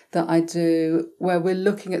instance, that I do where we're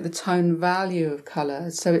looking at the tone value of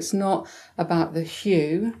colours. So it's not about the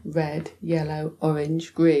hue, red, yellow,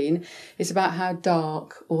 orange, green. It's about how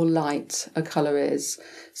dark or light a colour is.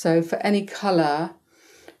 So for any colour,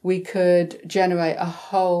 we could generate a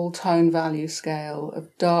whole tone value scale of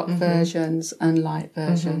dark versions and light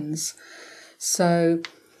versions. So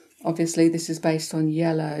obviously this is based on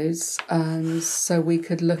yellows, and so we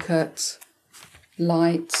could look at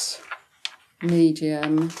light,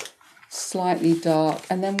 medium, slightly dark,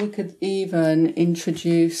 and then we could even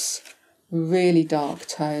introduce really dark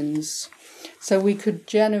tones. So we could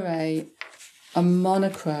generate a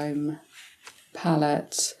monochrome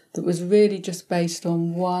palette that was really just based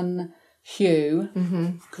on one hue,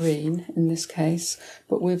 green in this case,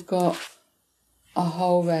 but we've got a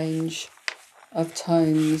whole range of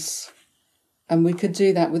tones, and we could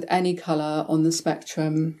do that with any colour on the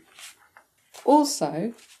spectrum.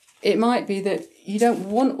 Also, it might be that you don't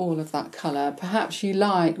want all of that colour. Perhaps you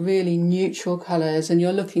like really neutral colours and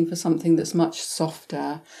you're looking for something that's much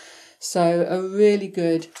softer. So a really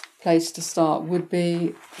good place to start would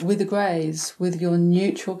be with the greys, with your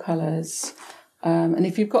neutral colours. And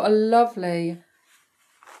if you've got a lovely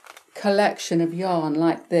collection of yarn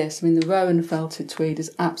like this, I mean, the Rowan felted tweed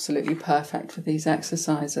is absolutely perfect for these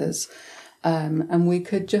exercises. And we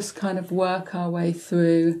could just kind of work our way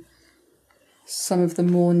through some of the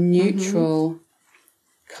more neutral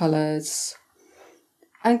colours.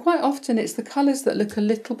 And quite often it's the colours that look a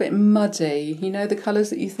little bit muddy, you know, the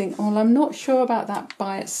colours that you think, oh, well, I'm not sure about that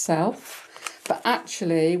by itself. But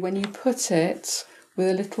actually, when you put it with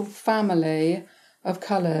a little family of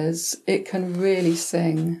colours, it can really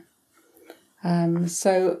sing.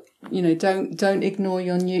 So, you know, don't ignore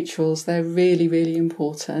your neutrals. They're really, really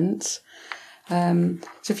important. So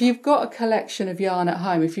if you've got a collection of yarn at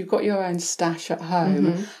home, if you've got your own stash at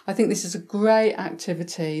home, I think this is a great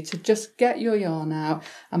activity to just get your yarn out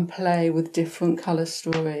and play with different colour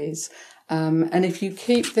stories. And if you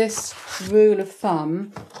keep this rule of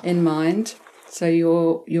thumb in mind, so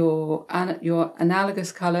your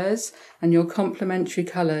analogous colours and your complementary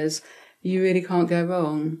colours, you really can't go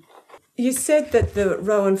wrong. You said that the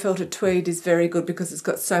Rowan felted tweed is very good because it's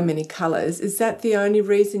got so many colours. Is that the only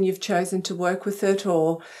reason you've chosen to work with it,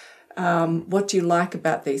 or what do you like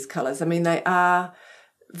about these colours? I mean, they are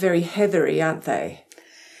very heathery, aren't they?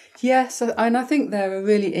 Yes, and I think they're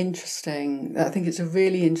really interesting. I think it's a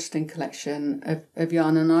really interesting collection of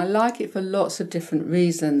yarn, and I like it for lots of different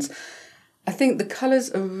reasons. I think the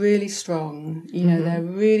colours are really strong. You know, they're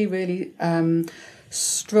really, really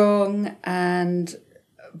strong, and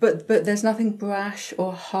but there's nothing brash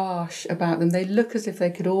or harsh about them. They look as if they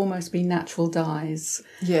could almost be natural dyes.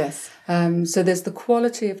 Yes. So there's the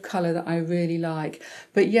quality of colour that I really like.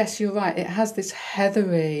 But yes, you're right, it has this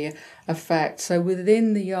heathery effect. So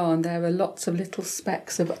within the yarn there are lots of little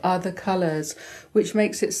specks of other colours, which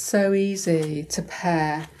makes it so easy to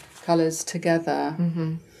pair colours together.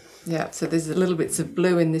 Yeah, so there's a little bits of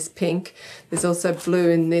blue in this pink. There's also blue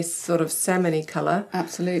in this sort of salmony colour.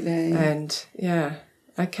 Absolutely. And yeah.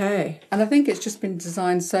 Okay. And I think it's just been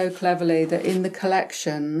designed so cleverly that in the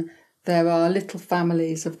collection there are little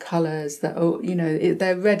families of colours that are, you know,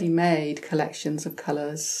 they're ready-made collections of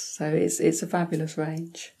colours. So it's a fabulous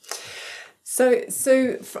range. So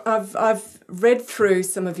I've read through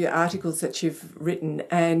some of your articles that you've written,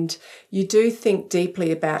 and you do think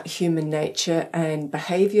deeply about human nature and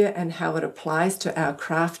behaviour and how it applies to our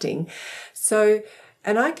crafting. So,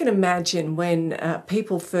 and I can imagine when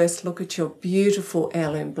people first look at your beautiful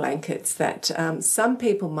heirloom blankets that some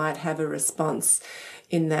people might have a response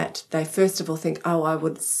in that they first of all think, oh, I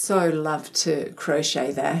would so love to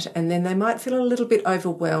crochet that. And then they might feel a little bit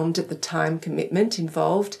overwhelmed at the time commitment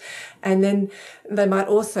involved. And then they might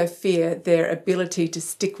also fear their ability to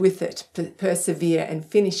stick with it, persevere and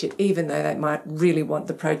finish it, even though they might really want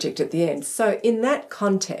the project at the end. So in that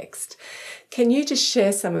context, can you just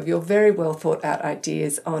share some of your very well thought out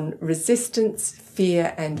ideas on resistance,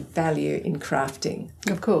 fear and value in crafting?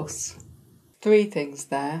 Of course. 3 things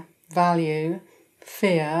there: value,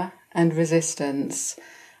 fear and resistance.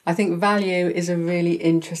 I think value is a really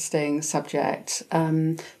interesting subject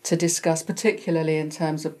to discuss, particularly in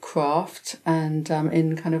terms of craft and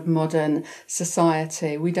in kind of modern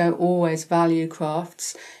society. We don't always value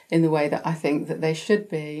crafts in the way that I think that they should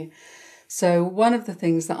be. So one of the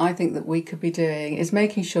things that I think that we could be doing is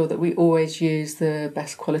making sure that we always use the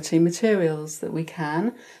best quality materials that we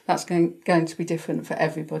can. That's going to be different for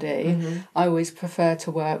everybody. I always prefer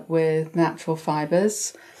to work with natural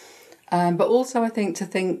fibres. But also I think to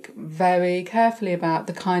think very carefully about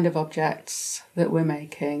the kind of objects that we're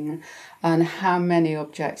making and how many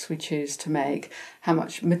objects we choose to make, how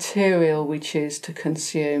much material we choose to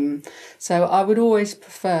consume. So I would always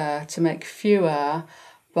prefer to make fewer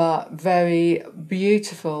but very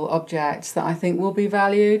beautiful objects that I think will be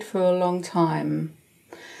valued for a long time.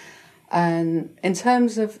 And in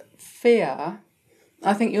terms of fear,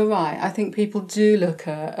 I think you're right. I think people do look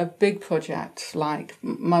at a big project like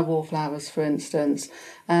my wallflowers, for instance,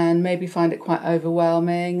 and maybe find it quite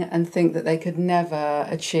overwhelming and think that they could never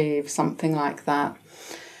achieve something like that.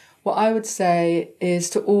 What I would say is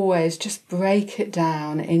to always just break it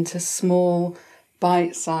down into small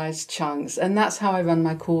bite-sized chunks, and that's how I run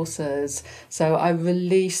my courses. So I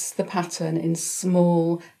release the pattern in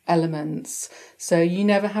small elements, so you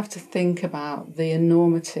never have to think about the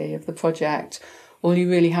enormity of the project. All you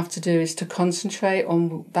really have to do is to concentrate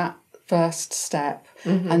on that first step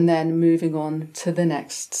and then moving on to the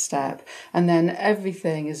next step, and then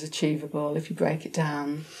everything is achievable if you break it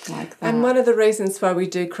down like that. And one of the reasons why we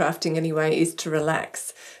do crafting anyway is to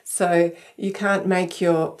relax. So you can't make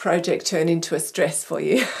your project turn into a stress for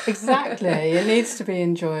you. Exactly. It needs to be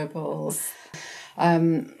enjoyable.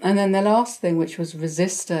 And then the last thing, which was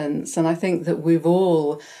resistance, and I think that we've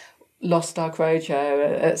all lost our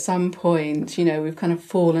crochet at some point. You know, we've kind of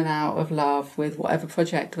fallen out of love with whatever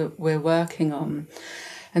project we're working on.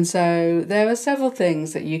 And so there are several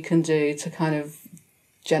things that you can do to kind of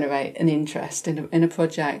generate an interest in a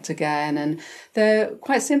project again. And they're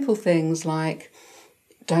quite simple things like,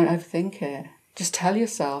 don't overthink it. Just tell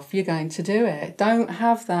yourself you're going to do it. Don't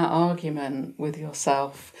have that argument with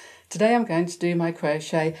yourself. Today I'm going to do my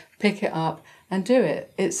crochet, pick it up and do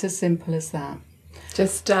it. It's as simple as that.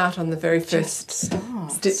 Just start on the very first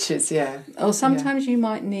stitches, yeah. Or sometimes you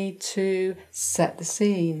might need to set the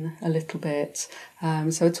scene a little bit.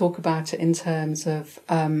 So I talk about it in terms of,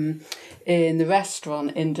 in the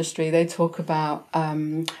restaurant industry, they talk about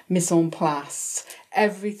mise en place.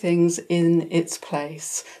 Everything's in its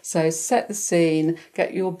place. So set the scene,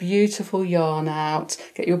 get your beautiful yarn out,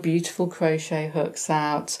 get your beautiful crochet hooks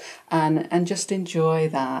out, and just enjoy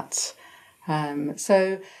that.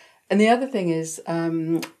 And the other thing is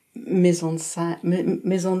mise en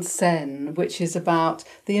scène, which is about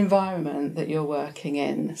the environment that you're working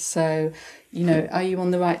in. So, you know, are you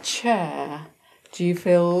on the right chair? Do you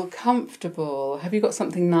feel comfortable? Have you got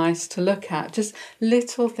something nice to look at? Just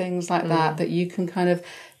little things like that you can kind of,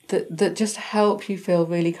 that just help you feel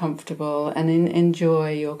really comfortable and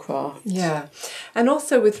enjoy your craft. Yeah. And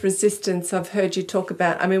also with resistance, I've heard you talk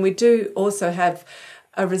about, I mean, we do also have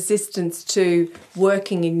a resistance to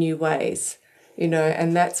working in new ways, you know,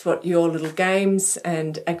 and that's what your little games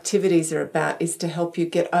and activities are about, is to help you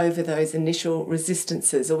get over those initial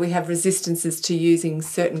resistances. Or we have resistances to using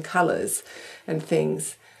certain colours and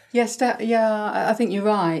things. Yes, I think you're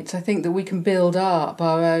right. I think that we can build up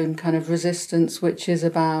our own kind of resistance, which is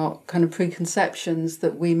about kind of preconceptions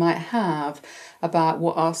that we might have about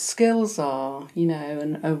what our skills are, you know,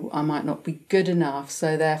 and oh, I might not be good enough,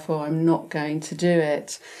 so therefore I'm not going to do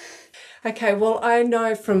it. Okay, well, I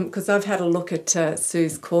know because I've had a look at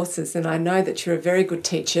Sue's courses, and I know that you're a very good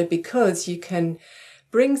teacher because you can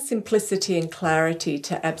bring simplicity and clarity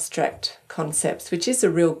to abstract concepts, which is a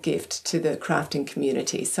real gift to the crafting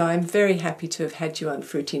community. So I'm very happy to have had you on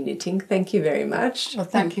Fruity Knitting. Thank you very much. Well,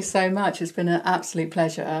 thank you so much. It's been an absolute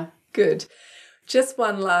pleasure. Good. Just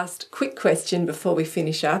one last quick question before we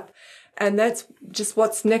finish up, and that's just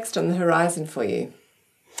what's next on the horizon for you?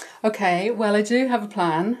 Okay, well, I do have a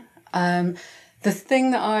plan. The thing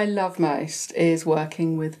that I love most is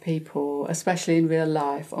working with people, especially in real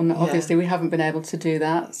life. Obviously, we haven't been able to do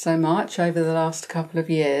that so much over the last couple of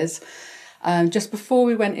years. Just before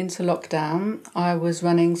we went into lockdown, I was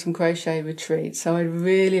running some crochet retreats, so I'd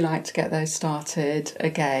really like to get those started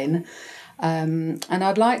again. And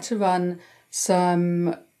I'd like to run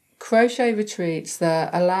some crochet retreats that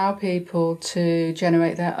allow people to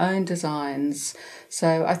generate their own designs.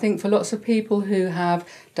 So I think for lots of people who have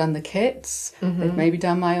done the kits, they've maybe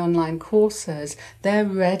done my online courses, they're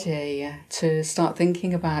ready to start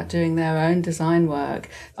thinking about doing their own design work.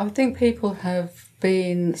 I think people have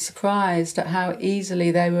been surprised at how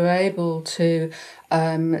easily they were able to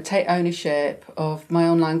take ownership of my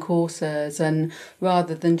online courses, and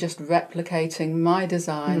rather than just replicating my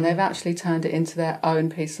design, they've actually turned it into their own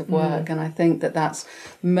piece of work. And I think that that's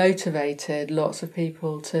motivated lots of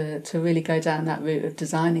people to really go down that route value of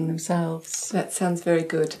designing themselves. That sounds very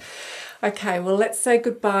good. Okay, well, let's say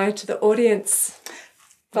goodbye to the audience.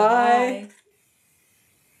 Bye. Bye.